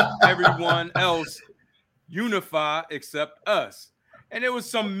does everyone else unify except us? And there was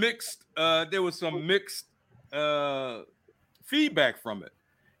some mixed feedback from it.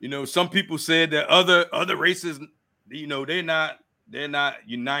 You know, some people said that other races, you know, they're not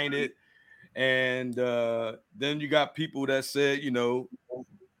united. And then you got people that said, you know,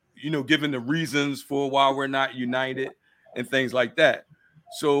 given the reasons for why we're not united and things like that.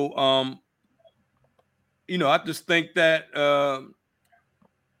 So I just think that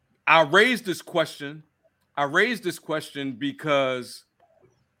I raised this question because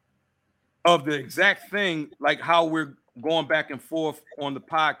of the exact thing, like how we're going back and forth on the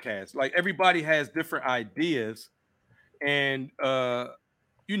podcast. Like everybody has different ideas, and but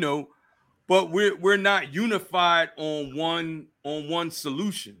we're not unified on one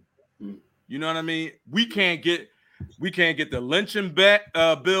solution. You know what I mean? We can't get the lynching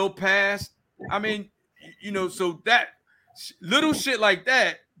bill passed. I mean, so that little shit like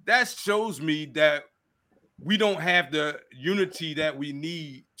that shows me that we don't have the unity that we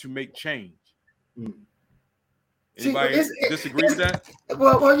need to make change. Anybody disagree with that?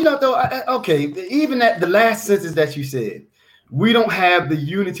 Well, though, okay. Even at the last sentence that you said, we don't have the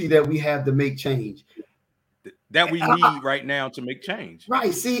unity that we have to make change. That we need right now to make change.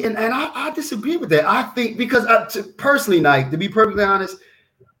 Right. See, and I disagree with that. I think because personally, Nike, to be perfectly honest,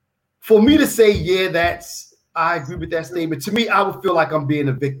 for me to say, I agree with that statement. To me, I would feel like I'm being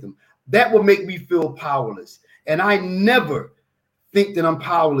a victim. That would make me feel powerless. And I never think that I'm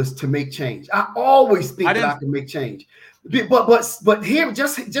powerless to make change. I always think that I can make change. But here,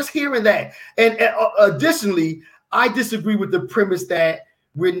 just hearing that, and additionally, I disagree with the premise that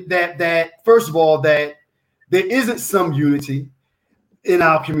first of all, that there isn't some unity in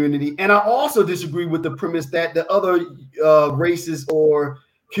our community. And I also disagree with the premise that the other races or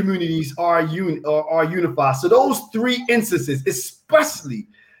communities are unified. So those three instances, especially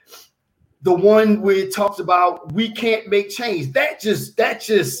the one where it talks about we can't make change, that just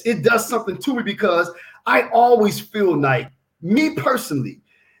it does something to me, because I always feel like, me personally,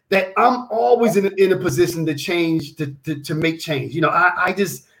 that I'm always in a position to change, to make change.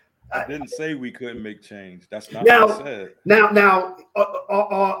 I didn't say we couldn't make change. That's not what I said. Now,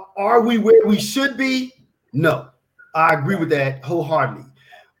 are we where we should be? No. I agree with that wholeheartedly.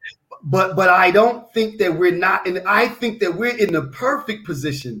 But I don't think that we're not, and I think that we're in the perfect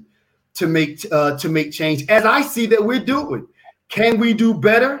position to make change, as I see that we're doing. Can we do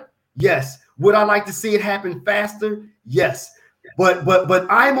better? Yes. Would I like to see it happen faster? Yes. But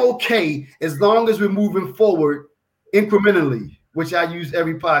I'm okay as long as we're moving forward incrementally, which I use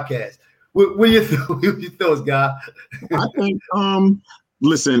every podcast. What do you thoughts, guy? I think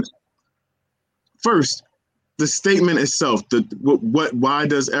listen, first, the statement itself, why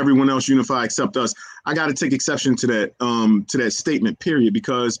does everyone else unify except us? I got to take exception to that statement, period,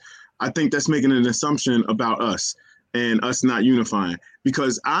 because I think that's making an assumption about us and us not unifying.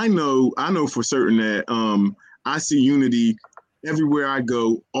 Because I know for certain that I see unity everywhere I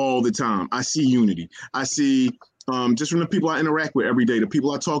go all the time. I see unity. I see just from the people I interact with every day, the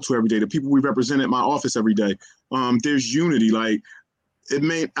people I talk to every day, the people we represent at my office every day. There's unity. Like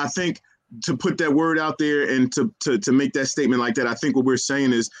I think to put that word out there and to make that statement like that, I think what we're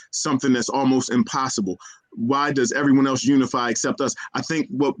saying is something that's almost impossible. Why does everyone else unify except us? I think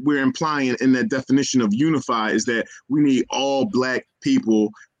what we're implying in that definition of unify is that we need all Black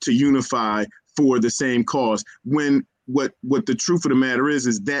people to unify for the same cause. When what the truth of the matter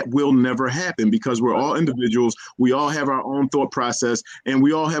is that will never happen, because we're all individuals. We all have our own thought process, and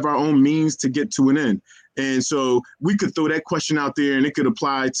we all have our own means to get to an end. And so we could throw that question out there, and it could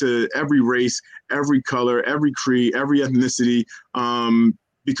apply to every race, every color, every creed, every ethnicity,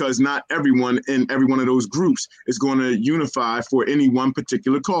 because not everyone in every one of those groups is going to unify for any one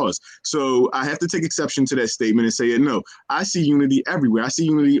particular cause. So I have to take exception to that statement and say, no, I see unity everywhere. I see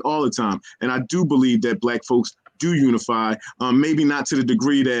unity all the time. And I do believe that Black folks do unify, maybe not to the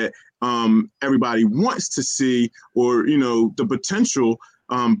degree that everybody wants to see, or, the potential.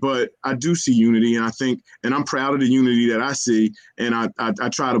 But I do see unity, and I think, and I'm proud of the unity that I see, and I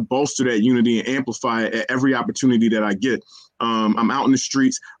try to bolster that unity and amplify it at every opportunity that I get. I'm out in the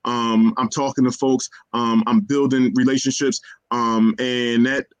streets, I'm talking to folks, I'm building relationships, and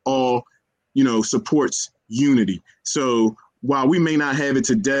that all, supports unity. So while we may not have it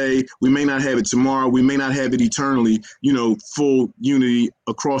today, we may not have it tomorrow, we may not have it eternally, full unity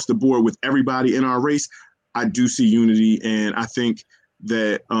across the board with everybody in our race, I do see unity, and I think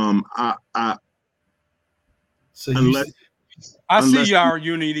that I see our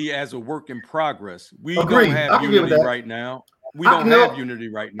unity as a work in progress. We don't have unity right now. We don't have unity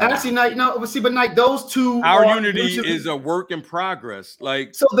right now. Actually, Knight, no, see, but Knight, those two. Our unity is a work in progress.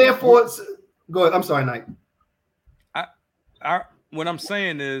 Like, so, therefore, go ahead. I'm sorry, Knight. What I'm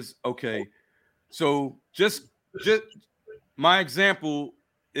saying is, okay, so just my example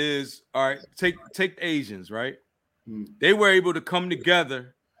is, all right, take Asians, right? They were able to come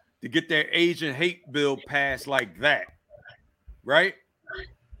together to get their Asian hate bill passed like that, right?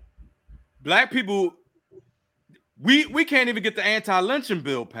 Black people, we can't even get the anti-lynching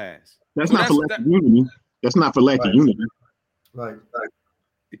bill passed. That's not for lack of unity. That's not for lack of unity. Right.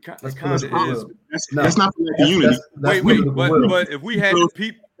 It kind of is. That's not for lack of unity. But if we had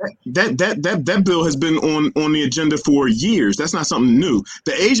people. That bill has been on the agenda for years. That's not something new.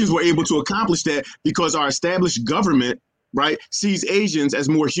 The Asians were able to accomplish that because our established government, right, sees Asians as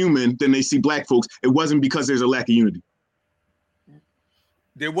more human than they see Black folks. It wasn't because there's a lack of unity.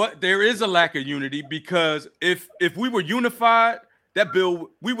 There is a lack of unity, because if we were unified, that bill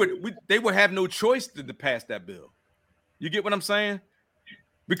they would have no choice to pass that bill. You get what I'm saying?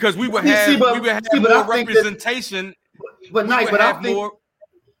 Because we would have more representation. But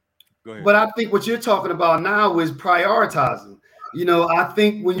I think what you're talking about now is prioritizing. I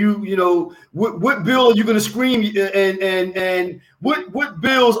think when what bill are you going to scream and what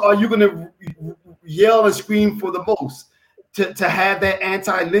bills are you going to yell and scream for the most to have that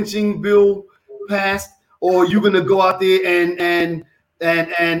anti-lynching bill passed, or are you going to go out there and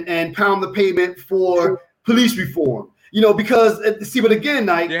pound the pavement for police reform? Because see, but again,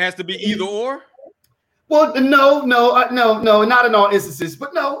 there has to be either or. Well, no, not in all instances,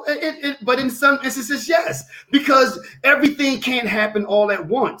 but no, but in some instances, yes, because everything can't happen all at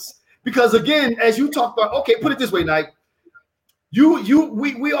once. Because again, as you talked about, okay, put it this way, Knight,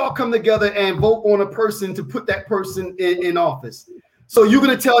 we all come together and vote on a person to put that person in office. So you're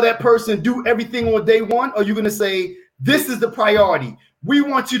going to tell that person do everything on day one, or you're going to say, this is the priority. We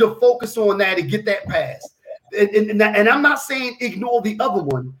want you to focus on that and get that passed. And I'm not saying ignore the other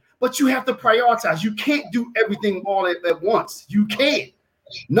one, but you have to prioritize. You can't do everything all at once. You can't.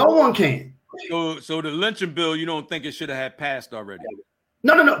 No one can. So the lynching bill, you don't think it should have had passed already?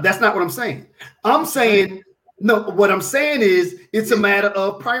 No. That's not what I'm saying. I'm saying, no, what I'm saying is it's a matter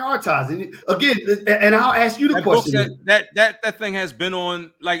of prioritizing. Again, and I'll ask you the question. That thing has been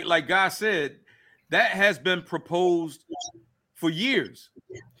on, like Guy said, that has been proposed for years.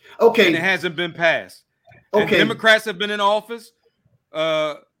 Okay. And it hasn't been passed. Okay. And Democrats have been in office.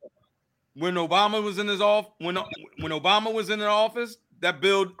 When Obama was in his office, when Obama was in the office, that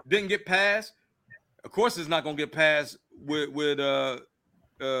bill didn't get passed. Of course, it's not going to get passed with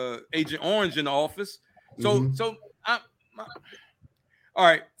Agent Orange in the office. So, all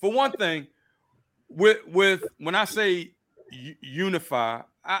right. For one thing, with when I say unify,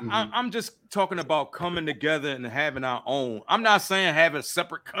 I'm just talking about coming together and having our own. I'm not saying have a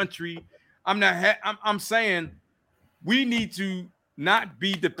separate country. I'm saying we need to not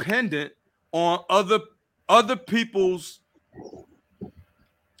be dependent on other people's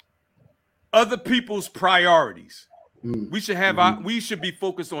priorities. We should have we should be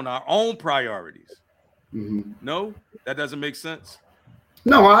focused on our own priorities. No, that doesn't make sense.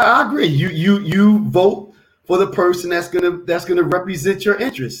 No, I agree. You vote for the person that's gonna represent your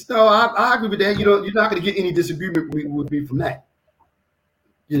interests. No, I agree with that. You're not gonna get any disagreement with me from that.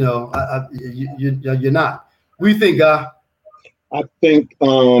 You're not. What do you think, Guy? I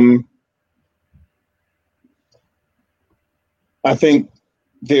think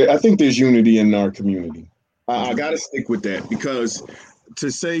there's unity in our community. I got to stick with that, because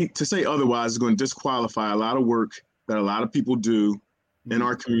to say otherwise is going to disqualify a lot of work that a lot of people do in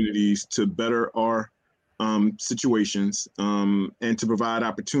our communities to better our situations and to provide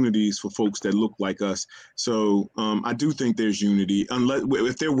opportunities for folks that look like us. So I do think there's unity.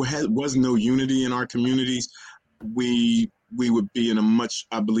 If there was no unity in our communities, we would be in a much,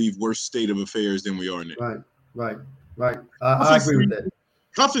 I believe, worse state of affairs than we are now. Right. I agree with that.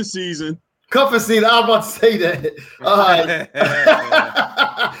 Cuffing season. I was about to say that. All right.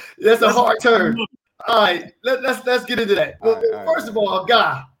 That's a hard turn. All right, let's get into that. Well, first of all,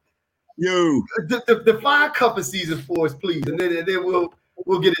 Guy, define cuffing season for us, please, and then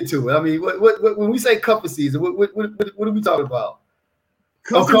we'll get into it. I mean, what when we say cuffing season, what are we talking about?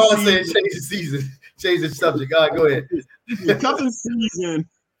 Carl said change the season, change the subject. All right, go ahead. The cuffing season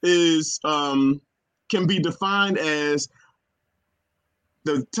is can be defined as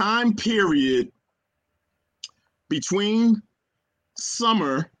the time period between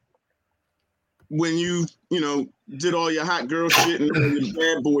summer, when you did all your hot girl shit and all your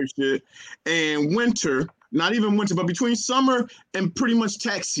bad boy shit, and winter, not even winter, but between summer and pretty much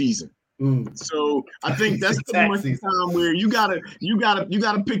tax season. So I think that's pretty much the time where you gotta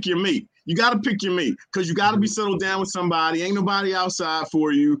pick your mate. You got to pick your mate, because you got to be settled down with somebody. Ain't nobody outside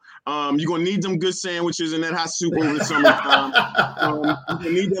for you. You're going to need them good sandwiches and that hot soup over the summertime. You're going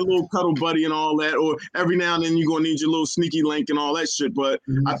to need that little cuddle buddy and all that. Or every now and then you're going to need your little sneaky link and all that shit. But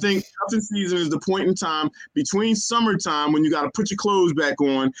I think cuffing season is the point in time between summertime, when you got to put your clothes back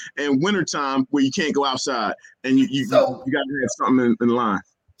on, and wintertime, where you can't go outside. And you got to have something in line.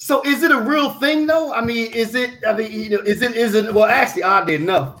 So is it a real thing though? I mean, is it? Well, actually, oddly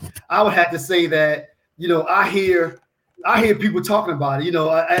enough, I would have to say that I hear people talking about it.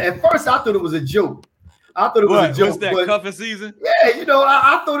 At first I thought it was a joke. I thought it was a joke. What's that, cuffing season? Yeah,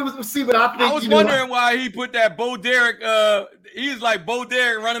 I thought it was. See, but I think I was wondering why he put that Bo Derek. He's like Bo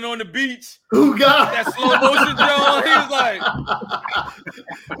Derek running on the beach. Who got that slow motion John? He was like,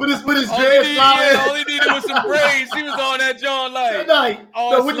 with his dreads flying. All he needed was some braids. He was on that John like.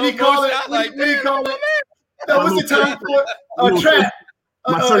 No, what did he call it? What did he call it? No, what's the term for it? A trap.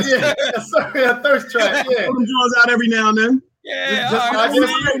 A thirst trap. Yeah, put them Johns out every now and then. Yeah, let it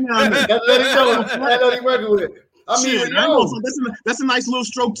go. Let him work with it. I mean, that's a nice little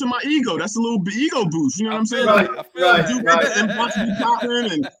stroke to my ego. That's a little ego boost. You know what I'm saying? Right. And the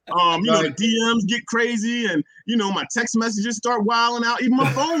DMs get crazy, and my text messages start wilding out. Even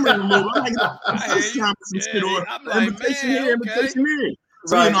my phone ring a little. I'm like, invitation here.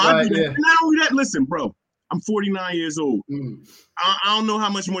 So I do that. And not only that, listen, bro. I'm 49 years old. I don't know how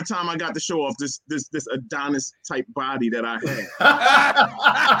much more time I got to show off this Adonis type body that I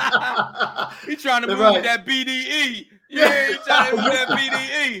have. He's trying to move that BDE. Yeah, he's trying to move that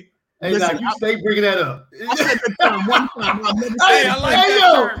BDE. Hey, listen, you stay bringing that up. I said that term one time. I like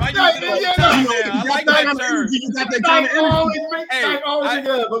that term. I like that term. You got that kind of energy.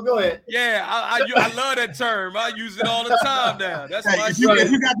 But go ahead. Yeah, I love that term. I use it all the time now. That's if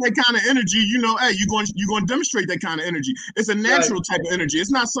you got that kind of energy, you're going to demonstrate that kind of energy. It's a natural type of energy. It's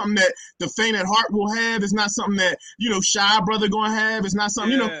not something that the faint at heart will have. It's not something that shy brother going to have. It's not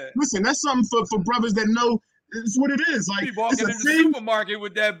something listen. That's something for brothers that know. It's what it is. Like you walking in the supermarket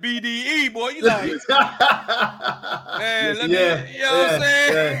with that BDE, boy. You like, man, let me, you know what I'm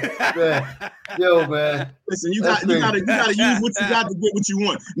saying? Yo, man. Listen, you gotta use what you got to get what you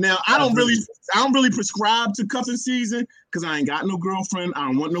want. Now, I don't really prescribe to cuffing season because I ain't got no girlfriend. I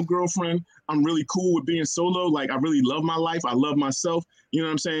don't want no girlfriend. I'm really cool with being solo. Like, I really love my life. I love myself. You know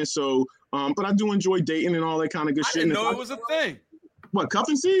what I'm saying? So, but I do enjoy dating and all that kind of good shit. I didn't know it was a thing. What,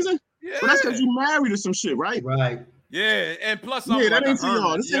 cuffing season? Yeah. Well, that's because you married or some shit, right? Right. Yeah, and plus I'm that ain't to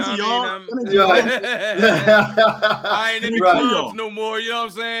y'all. This ain't to y'all. I ain't in the clubs no more. You know what I'm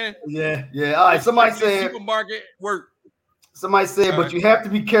saying? Yeah. All right. Somebody said supermarket work. Somebody said, but you have to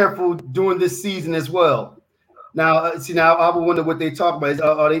be careful during this season as well. Now, now I would wonder what they talk about.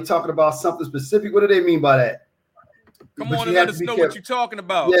 Are they talking about something specific? What do they mean by that? Come on and let us know what you're talking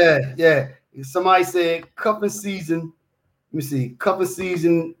about. Yeah. Somebody said cuffing season. Let me see. Cuffing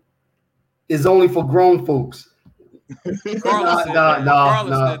season is only for grown folks. Carlos said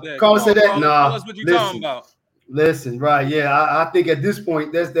that. Carlos said that. Tell us what you talking about. Listen, right? Yeah, I think at this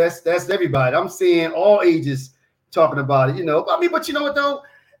point that's everybody. I'm seeing all ages talking about it. You know, I mean, but you know what though?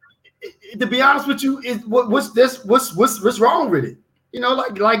 To be honest with you, what's wrong with it? You know,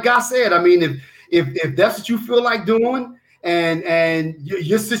 like God said. I mean, if that's what you feel like doing, and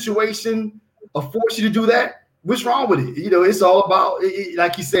your situation affords you to do that, what's wrong with it? You know, it's all about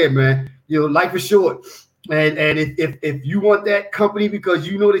like you said, man. You know, life is short. And if you want that company because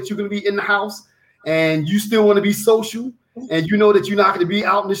you know that you're going to be in the house and you still want to be social and you know that you're not going to be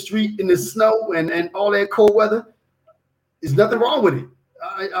out in the street in the snow and all that cold weather, there's nothing wrong with it.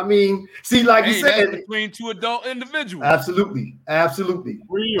 I mean, see, like you said, between two adult individuals. Absolutely.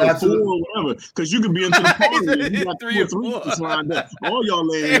 3 or 4 or whatever, because you could be into the party. You got 3 or 4 lined up. All y'all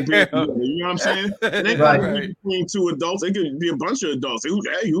laying in bed together. You know what I'm saying? It ain't right. Between 2 adults. It could be a bunch of adults.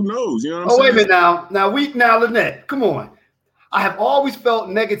 Who knows? You know what I'm saying? Wait a minute now. Now, Lynette, come on. I have always felt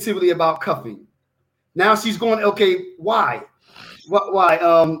negatively about cuffing. Now she's going, okay, why? Why?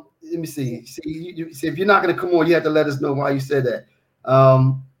 Let me see. See, if you're not going to come on, you have to let us know why you said that.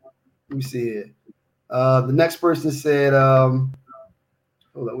 Let me see here. The next person said, hold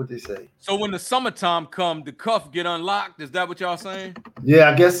on, what did they say? So when the summertime come, the cuff get unlocked. Is that what y'all saying? Yeah,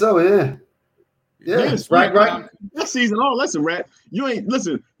 I guess so. Yeah. Yes, right. That season, that's a wrap. You ain't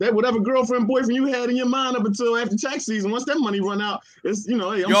listen. That whatever girlfriend, boyfriend you had in your mind up until after tax season. Once that money run out, it's hey,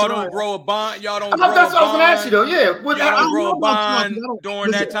 y'all don't grow a bond. Y'all don't. That's what I was gonna ask you though. Yeah, y'all don't grow a bond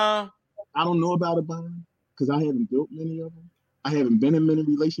during that time. I don't know about a bond because I haven't built many of them. I haven't been in many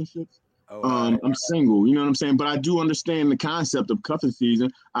relationships. I'm single, you know what I'm saying? But I do understand the concept of cuffing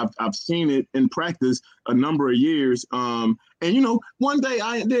season. I've seen it in practice a number of years. And you know, one day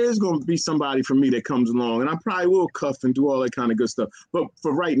there's going to be somebody for me that comes along, and I probably will cuff and do all that kind of good stuff. But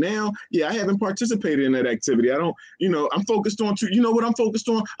for right now, I haven't participated in that activity. I don't, I'm focused on what I'm focused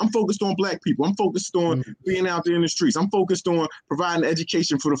on. I'm focused on Black people. I'm focused on being out there in the streets. I'm focused on providing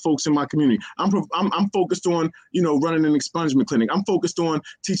education for the folks in my community. I'm focused on, running an expungement clinic. I'm focused on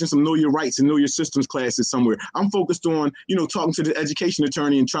teaching some know your rights and know your systems classes somewhere. I'm focused on, talking to the education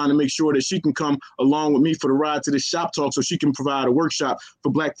attorney and trying to make sure that she can come along with me for the ride to the shop talk so she can provide a workshop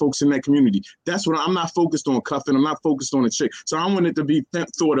for Black folks in that community. That's what I'm not focused on cuffing. I'm not focused on a chick. So I don't want it to be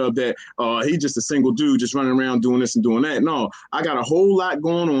thought of that he's just a single dude just running around doing this and doing that. No, I got a whole lot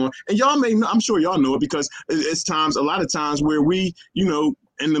going on. And y'all may know, I'm sure y'all know it because it's a lot of times where we,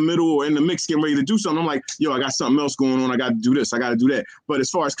 in the middle or in the mix getting ready to do something, I'm like, I got something else going on. I got to do this. I got to do that. But as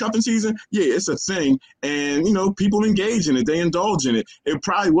far as cuffing season, it's a thing. And, people engage in it. They indulge in it. It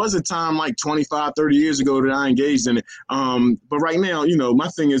probably was a time like 25, 30 years ago that I engaged in it. But right now, my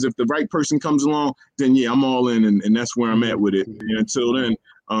thing is if the right person comes along, then I'm all in and that's where I'm at with it. And until then,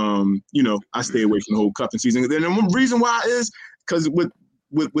 I stay away from the whole cuffing season. And then one reason why is because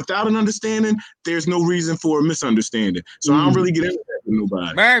without an understanding, there's no reason for a misunderstanding. So I don't really get into that with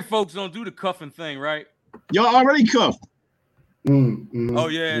nobody. Married folks don't do the cuffing thing, right? Y'all already cuffed. Oh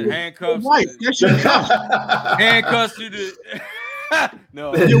yeah, handcuffs. Right, that's your cuff. Handcuffs to the.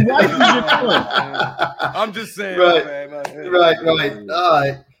 No, your wife is your cuff. I'm just saying. Right. All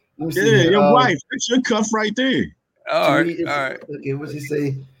right. Your wife. That's your cuff right there. All right. Okay, what's he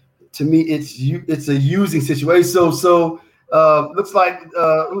say? To me, it's a using situation. So. Looks like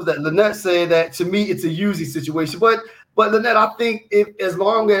who's that? Lynette said that to me it's a using situation, but Lynette, I think if as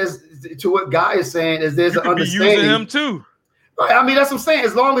long as to what Guy is saying is there's an understanding. Be using him too, right? I mean that's what I'm saying.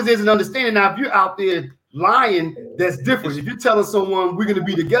 As long as there's an understanding. Now, if you're out there lying, that's different. If you're telling someone we're going to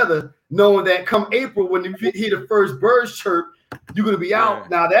be together, knowing that come April when you hear the first birds chirp, you're going to be out.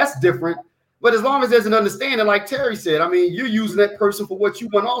 Now that's different. But as long as there's an understanding, like Terry said, I mean, you're using that person for what you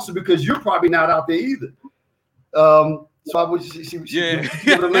want also because you're probably not out there either. So I would she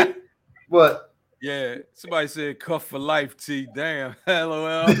give a link. What? Yeah, somebody said cuff for life, T. Damn.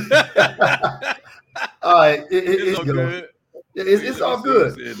 LOL. All right, it's all good. It's all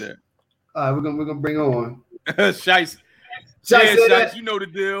good. All right, we're gonna bring on Shice. Shice, you know the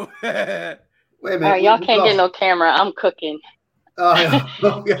deal. Wait a minute. All right, y'all can't get no camera. I'm cooking. Okay.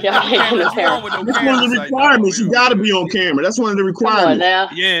 Y'all can't get no camera. That's one of the requirements. You got to be on camera. That's one of the requirements. Come on now.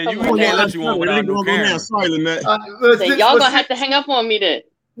 Yeah, we can't let you on without no camera. Sorry, Lynette. Then y'all gonna have to hang up on me then.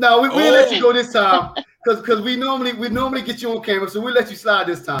 No, we let you go this time because we normally get you on camera, so we'll let you slide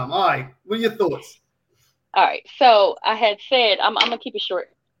this time. All right, what are your thoughts? All right, so I had said I'm gonna keep it short.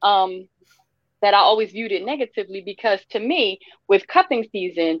 That I always viewed it negatively because to me, with cuffing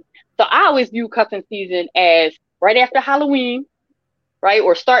season, so I always view cuffing season as right after Halloween, right,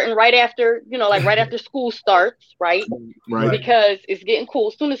 or starting right after, like right after school starts, right? Right. Because it's getting cool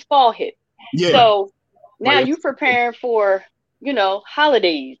as soon as fall hits. Yeah. So now you preparing for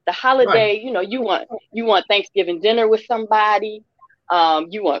holidays. The holiday, right. You want Thanksgiving dinner with somebody,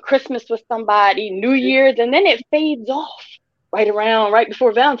 you want Christmas with somebody, New Year's, and then it fades off right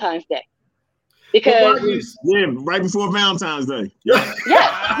before Valentine's Day. Because right before Valentine's Day. Yeah.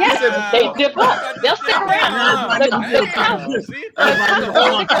 They dip up. They'll stick around.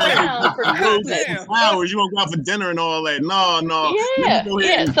 Flowers. You won't go out for dinner and all that. No. Yeah.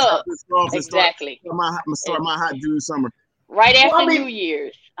 So exactly. I'm gonna start my hot dude summer. Right after New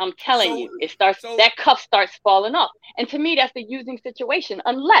Year's, I'm telling you, it starts. That cuff starts falling off, and to me, that's a using situation.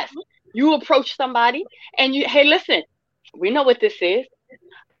 Unless you approach somebody and hey, listen, we know what this is.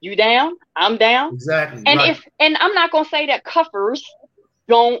 You down? I'm down. Exactly. And and I'm not gonna say that cuffers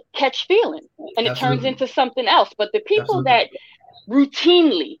don't catch feelings and it turns into something else. But the people that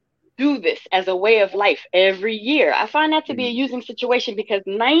routinely do this as a way of life every year, I find that to be a using situation because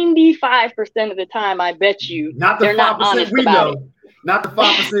 95% of the time, I bet you they're not honest about it. Not the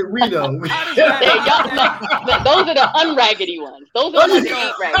 5% we know. Those are the unraggedy ones. Those are the ones that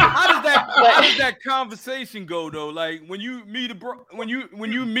ain't raggedy. How does that conversation go though? Like when you meet a queen,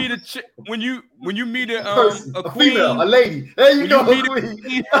 female, a lady. Hey, you know a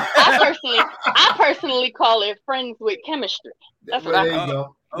queen. I personally call it friends with chemistry. That's what there you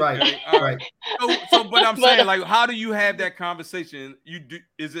go. Right. All right. So, but I'm saying, like, how do you have that conversation?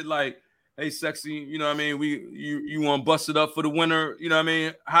 Is it like, hey, sexy, you know what I mean? You want to bust it up for the winter, you know what I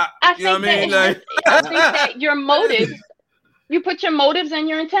mean? I think that your motives, you put your motives and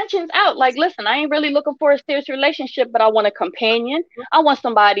your intentions out. Like, listen, I ain't really looking for a serious relationship, but I want a companion. I want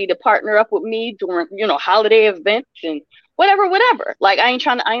somebody to partner up with me during, holiday events and whatever. Like, I ain't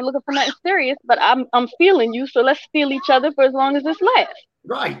looking for nothing serious, but I'm feeling you. So let's feel each other for as long as this lasts.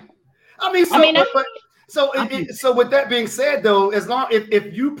 Right. So with that being said, though, as long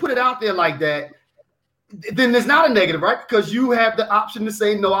if you put it out there like that, then there's not a negative, right? Because you have the option to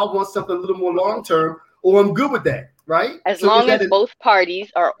say, no, I want something a little more long term, or I'm good with that, right? As long as both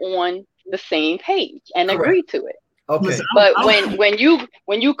parties are on the same page and agree to it. Okay. But when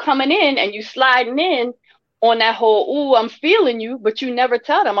you coming in and you sliding in on that whole, I'm feeling you, but you never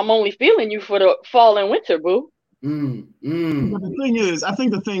tell them I'm only feeling you for the fall and winter, boo. But I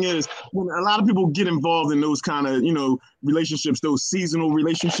think the thing is, when a lot of people get involved in those kind of, relationships, those seasonal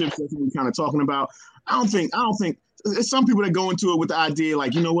relationships that we're kind of talking about, I don't think it's some people that go into it with the idea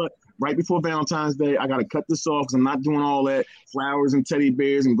like, you know what, right before Valentine's Day, I got to cut this off because I'm not doing all that flowers and teddy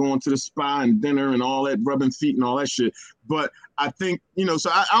bears and going to the spa and dinner and all that, rubbing feet and all that shit. But I think, so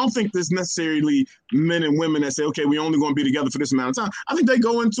I don't think there's necessarily men and women that say, okay, we're only going to be together for this amount of time. I think they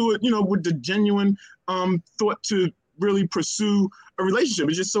go into it, with the genuine thought to really pursue a relationship.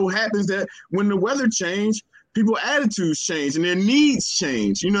 It just so happens that when the weather change, people's attitudes change and their needs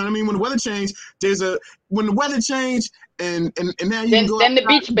change. You know what I mean? When the weather change, and now you can go then the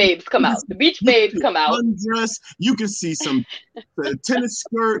beach babes come out. The beach babes come out. Undress, you can see some tennis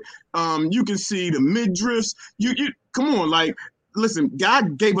skirt. You can see the midriffs. You come on, like, listen,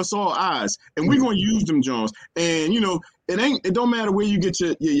 God gave us all eyes, and we're gonna use them, Jones. And it don't matter where you get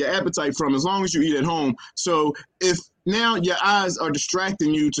your appetite from, as long as you eat at home. So if now your eyes are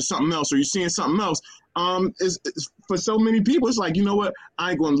distracting you to something else, or you're seeing something else, is for so many people, it's like, you know what,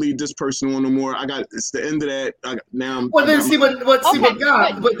 I ain't gonna leave this person on no more. It's the end of that.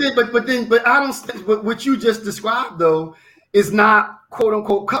 What you just described though is not quote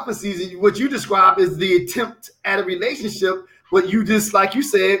unquote cuffing season. What you described is the attempt at a relationship, but you just, like you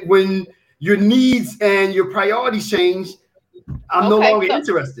said, when your needs and your priorities change, I'm no longer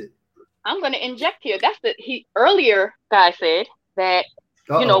interested. I'm going to inject here. Earlier guy said that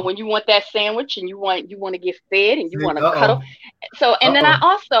You know, when you want that sandwich and you want to get fed and you want to cuddle. So, and then I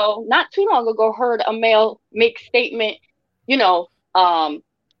also not too long ago heard a male make statement, you know,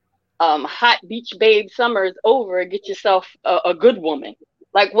 hot beach babe summer is over. Get yourself a good woman.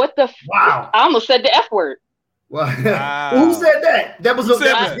 Like what the? Wow! I almost said the F word. Wow. Who said that? That was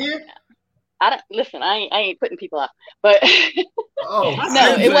I don't listen. I ain't putting people out, but no,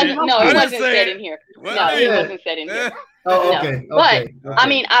 it wasn't. No, it wasn't said in here. No, it wasn't said in here. Oh, okay. No. But I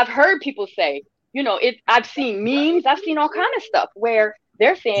mean, I've heard people say, you know, I've seen memes. I've seen all kind of stuff where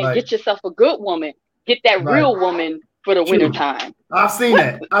they're saying, "Get yourself a good woman. Get that real woman for the winter time." I've seen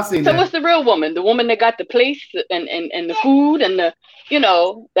that. So what's the real woman? The woman that got the place and the food and the, you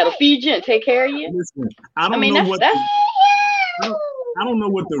know, that'll feed you and take care of you. Listen, I don't know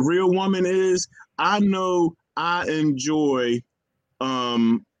what the real woman is. I know I enjoy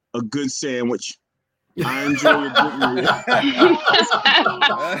a good sandwich. I enjoy a good meal.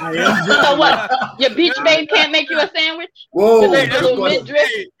 So what? Your beach babe can't make you a sandwich? Whoa! That's the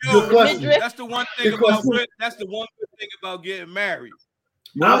one thing about that's the one good thing about getting married.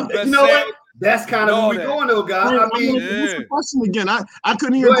 You know what? That's kind of where we're going, though, guys. I mean, what's the question again? I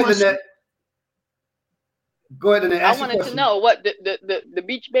couldn't hear the question. Go ahead and ask. I wanted to know what the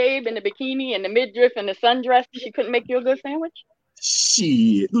beach babe and the bikini and the midriff and the sundress. She couldn't make you a good sandwich.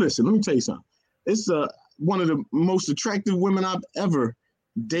 Shit! Listen, let me tell you something. It's one of the most attractive women I've ever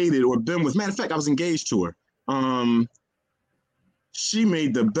dated or been with. Matter of fact, I was engaged to her. She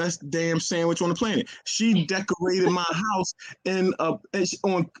made the best damn sandwich on the planet. She decorated my house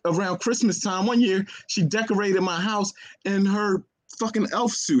around Christmas time. One year, she decorated my house in her fucking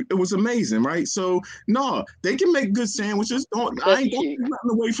elf suit. It was amazing, right? So no, they can make good sandwiches. I ain't taking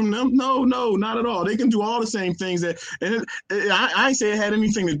nothing away from them. No, not at all. They can do all the same things I ain't say it had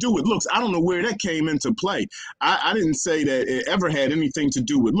anything to do with looks. I don't know where that came into play. I didn't say that it ever had anything to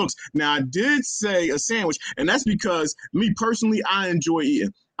do with looks. Now I did say a sandwich, and that's because me personally, I enjoy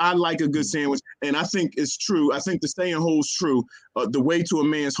eating. I like a good sandwich, and I think it's true. I think the saying holds true. The way to a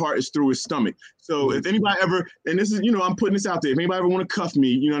man's heart is through his stomach. So if anybody ever, and this is, you know, I'm putting this out there. If anybody ever want to cuff me,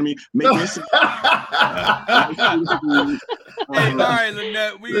 you know what I mean? Make this. Hey, all right,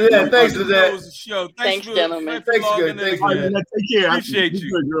 Lynette. Thanks for that. Thanks, gentlemen. Thanks, good. Thanks, man. Take care. Appreciate you.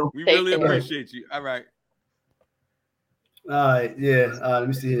 Good, girl. We really appreciate you. All right. All right. Yeah. Let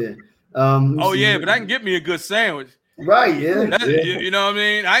me see here. But I can get me a good sandwich. Right, yeah. You know what I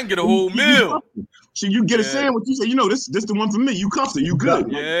mean? I can get a whole meal. So you get a sandwich, you say, you know, this the one for me. You cuffed it, you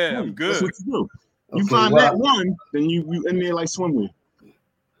good. Yeah, I'm good. That's what you do. You find that one, then you in there like swimwear.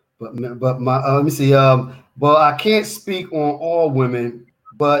 But my let me see. Well, I can't speak on all women,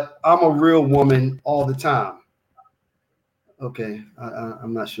 but I'm a real woman all the time. Okay,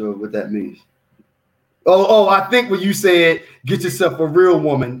 I'm not sure what that means. Oh, I think when you said get yourself a real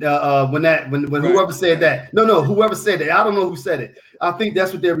woman, when whoever said that. No, whoever said that. I don't know who said it. I think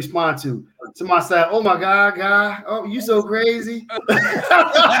that's what they respond to. Somebody said, "Oh my God, guy, oh you so crazy."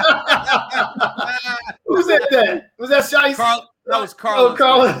 Who said that? Was that Shice? That was Carl. Oh,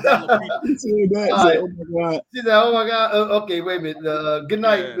 Carl. She said that. Oh my God. She said, "Oh my God." Okay, wait a minute. Good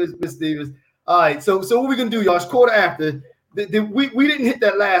night, Miss Stevens. All right. So what we gonna do, y'all? It's quarter after. We didn't hit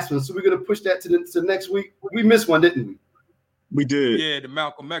that last one, so we're gonna push that to next week. We missed one, didn't we? We did. Yeah, the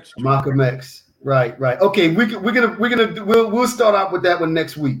Malcolm X. Malcolm X. Right. Okay, we'll start out with that one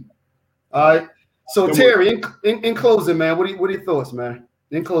next week. All right. So Terry, in closing, man, what are your thoughts, man?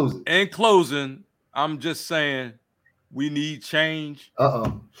 In closing, I'm just saying we need change.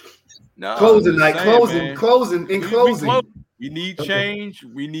 Uh-oh. No, closing. We need change.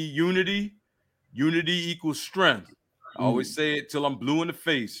 We need unity. Unity equals strength. I always say it till I'm blue in the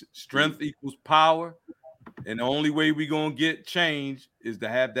face. Strength equals power. And the only way we're going to get change is to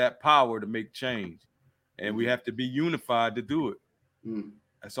have that power to make change. And we have to be unified to do it.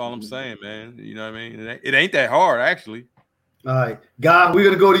 That's all I'm saying, man. You know what I mean? It ain't that hard, actually. All right. God, we're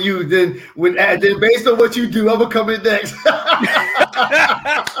going to go to you. Then based on what you do, I'm going to come in next. All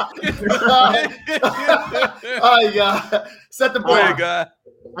right, God. Set the bar. All right, God.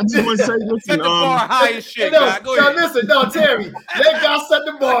 I just want to say, listen, set the bar high as shit, Go ahead. Terry, let God set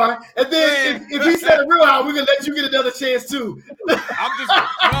the bar, and then if he set it real high, we're gonna let you get another chance too. We're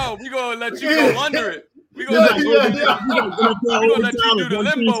gonna let you go under it. We're gonna let you do the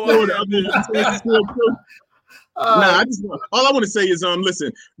limbo. All I want to say is,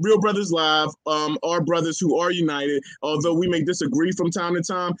 listen, Real Brothers Live are brothers who are united. Although we may disagree from time to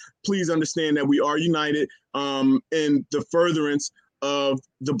time, please understand that we are united in the furtherance of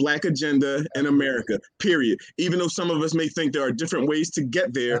the Black agenda in America, period. Even though some of us may think there are different ways to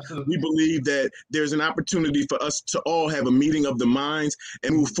get there, we believe that there's an opportunity for us to all have a meeting of the minds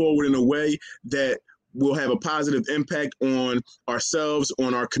and move forward in a way that will have a positive impact on ourselves,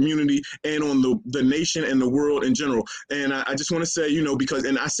 on our community, and on the nation and the world in general. And I just want to say,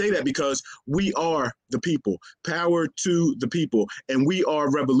 and I say that because we are the people, power to the people, and we are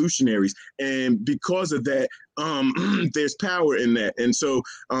revolutionaries. And because of that, there's power in that. And so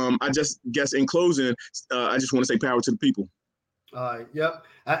I just guess in closing, I just want to say power to the people. All right. Yep.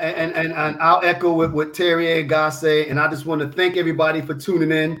 And I'll echo what Terry and Guy say. And I just want to thank everybody for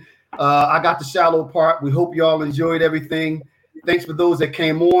tuning in. I got the shallow part. We hope y'all enjoyed everything. Thanks for those that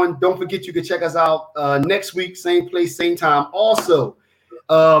came on. Don't forget you can check us out next week, same place, same time. Also,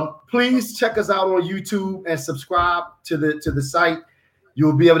 please check us out on YouTube and subscribe to the site.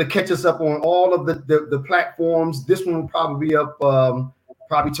 You'll be able to catch us up on all of the platforms. This one will probably be up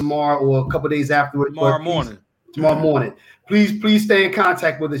probably tomorrow or a couple of days afterwards. Tomorrow morning. Please stay in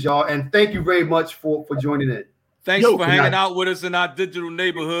contact with us, y'all. And thank you very much for joining in. Thanks for hanging out with us in our digital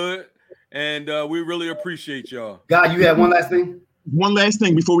neighborhood, and we really appreciate y'all. Guy, you have one last thing? One last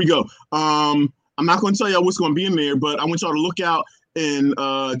thing before we go. I'm not going to tell y'all what's going to be in there, but I want y'all to look out in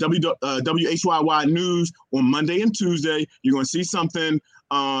WHYY News on Monday and Tuesday. You're going to see something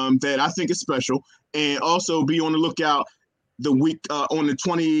that I think is special, and also be on the lookout the week on the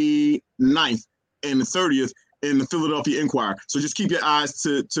 29th and the 30th in the Philadelphia Inquirer. So just keep your eyes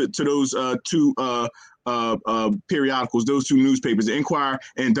to those two periodicals, those two newspapers, the Inquirer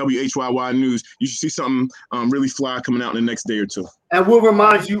and WHYY News. You should see something really fly coming out in the next day or two. And we'll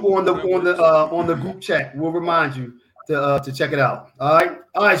remind you on the group chat. We'll remind you to check it out. All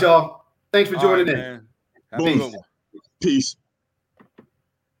right, y'all. Thanks for joining in. Peace.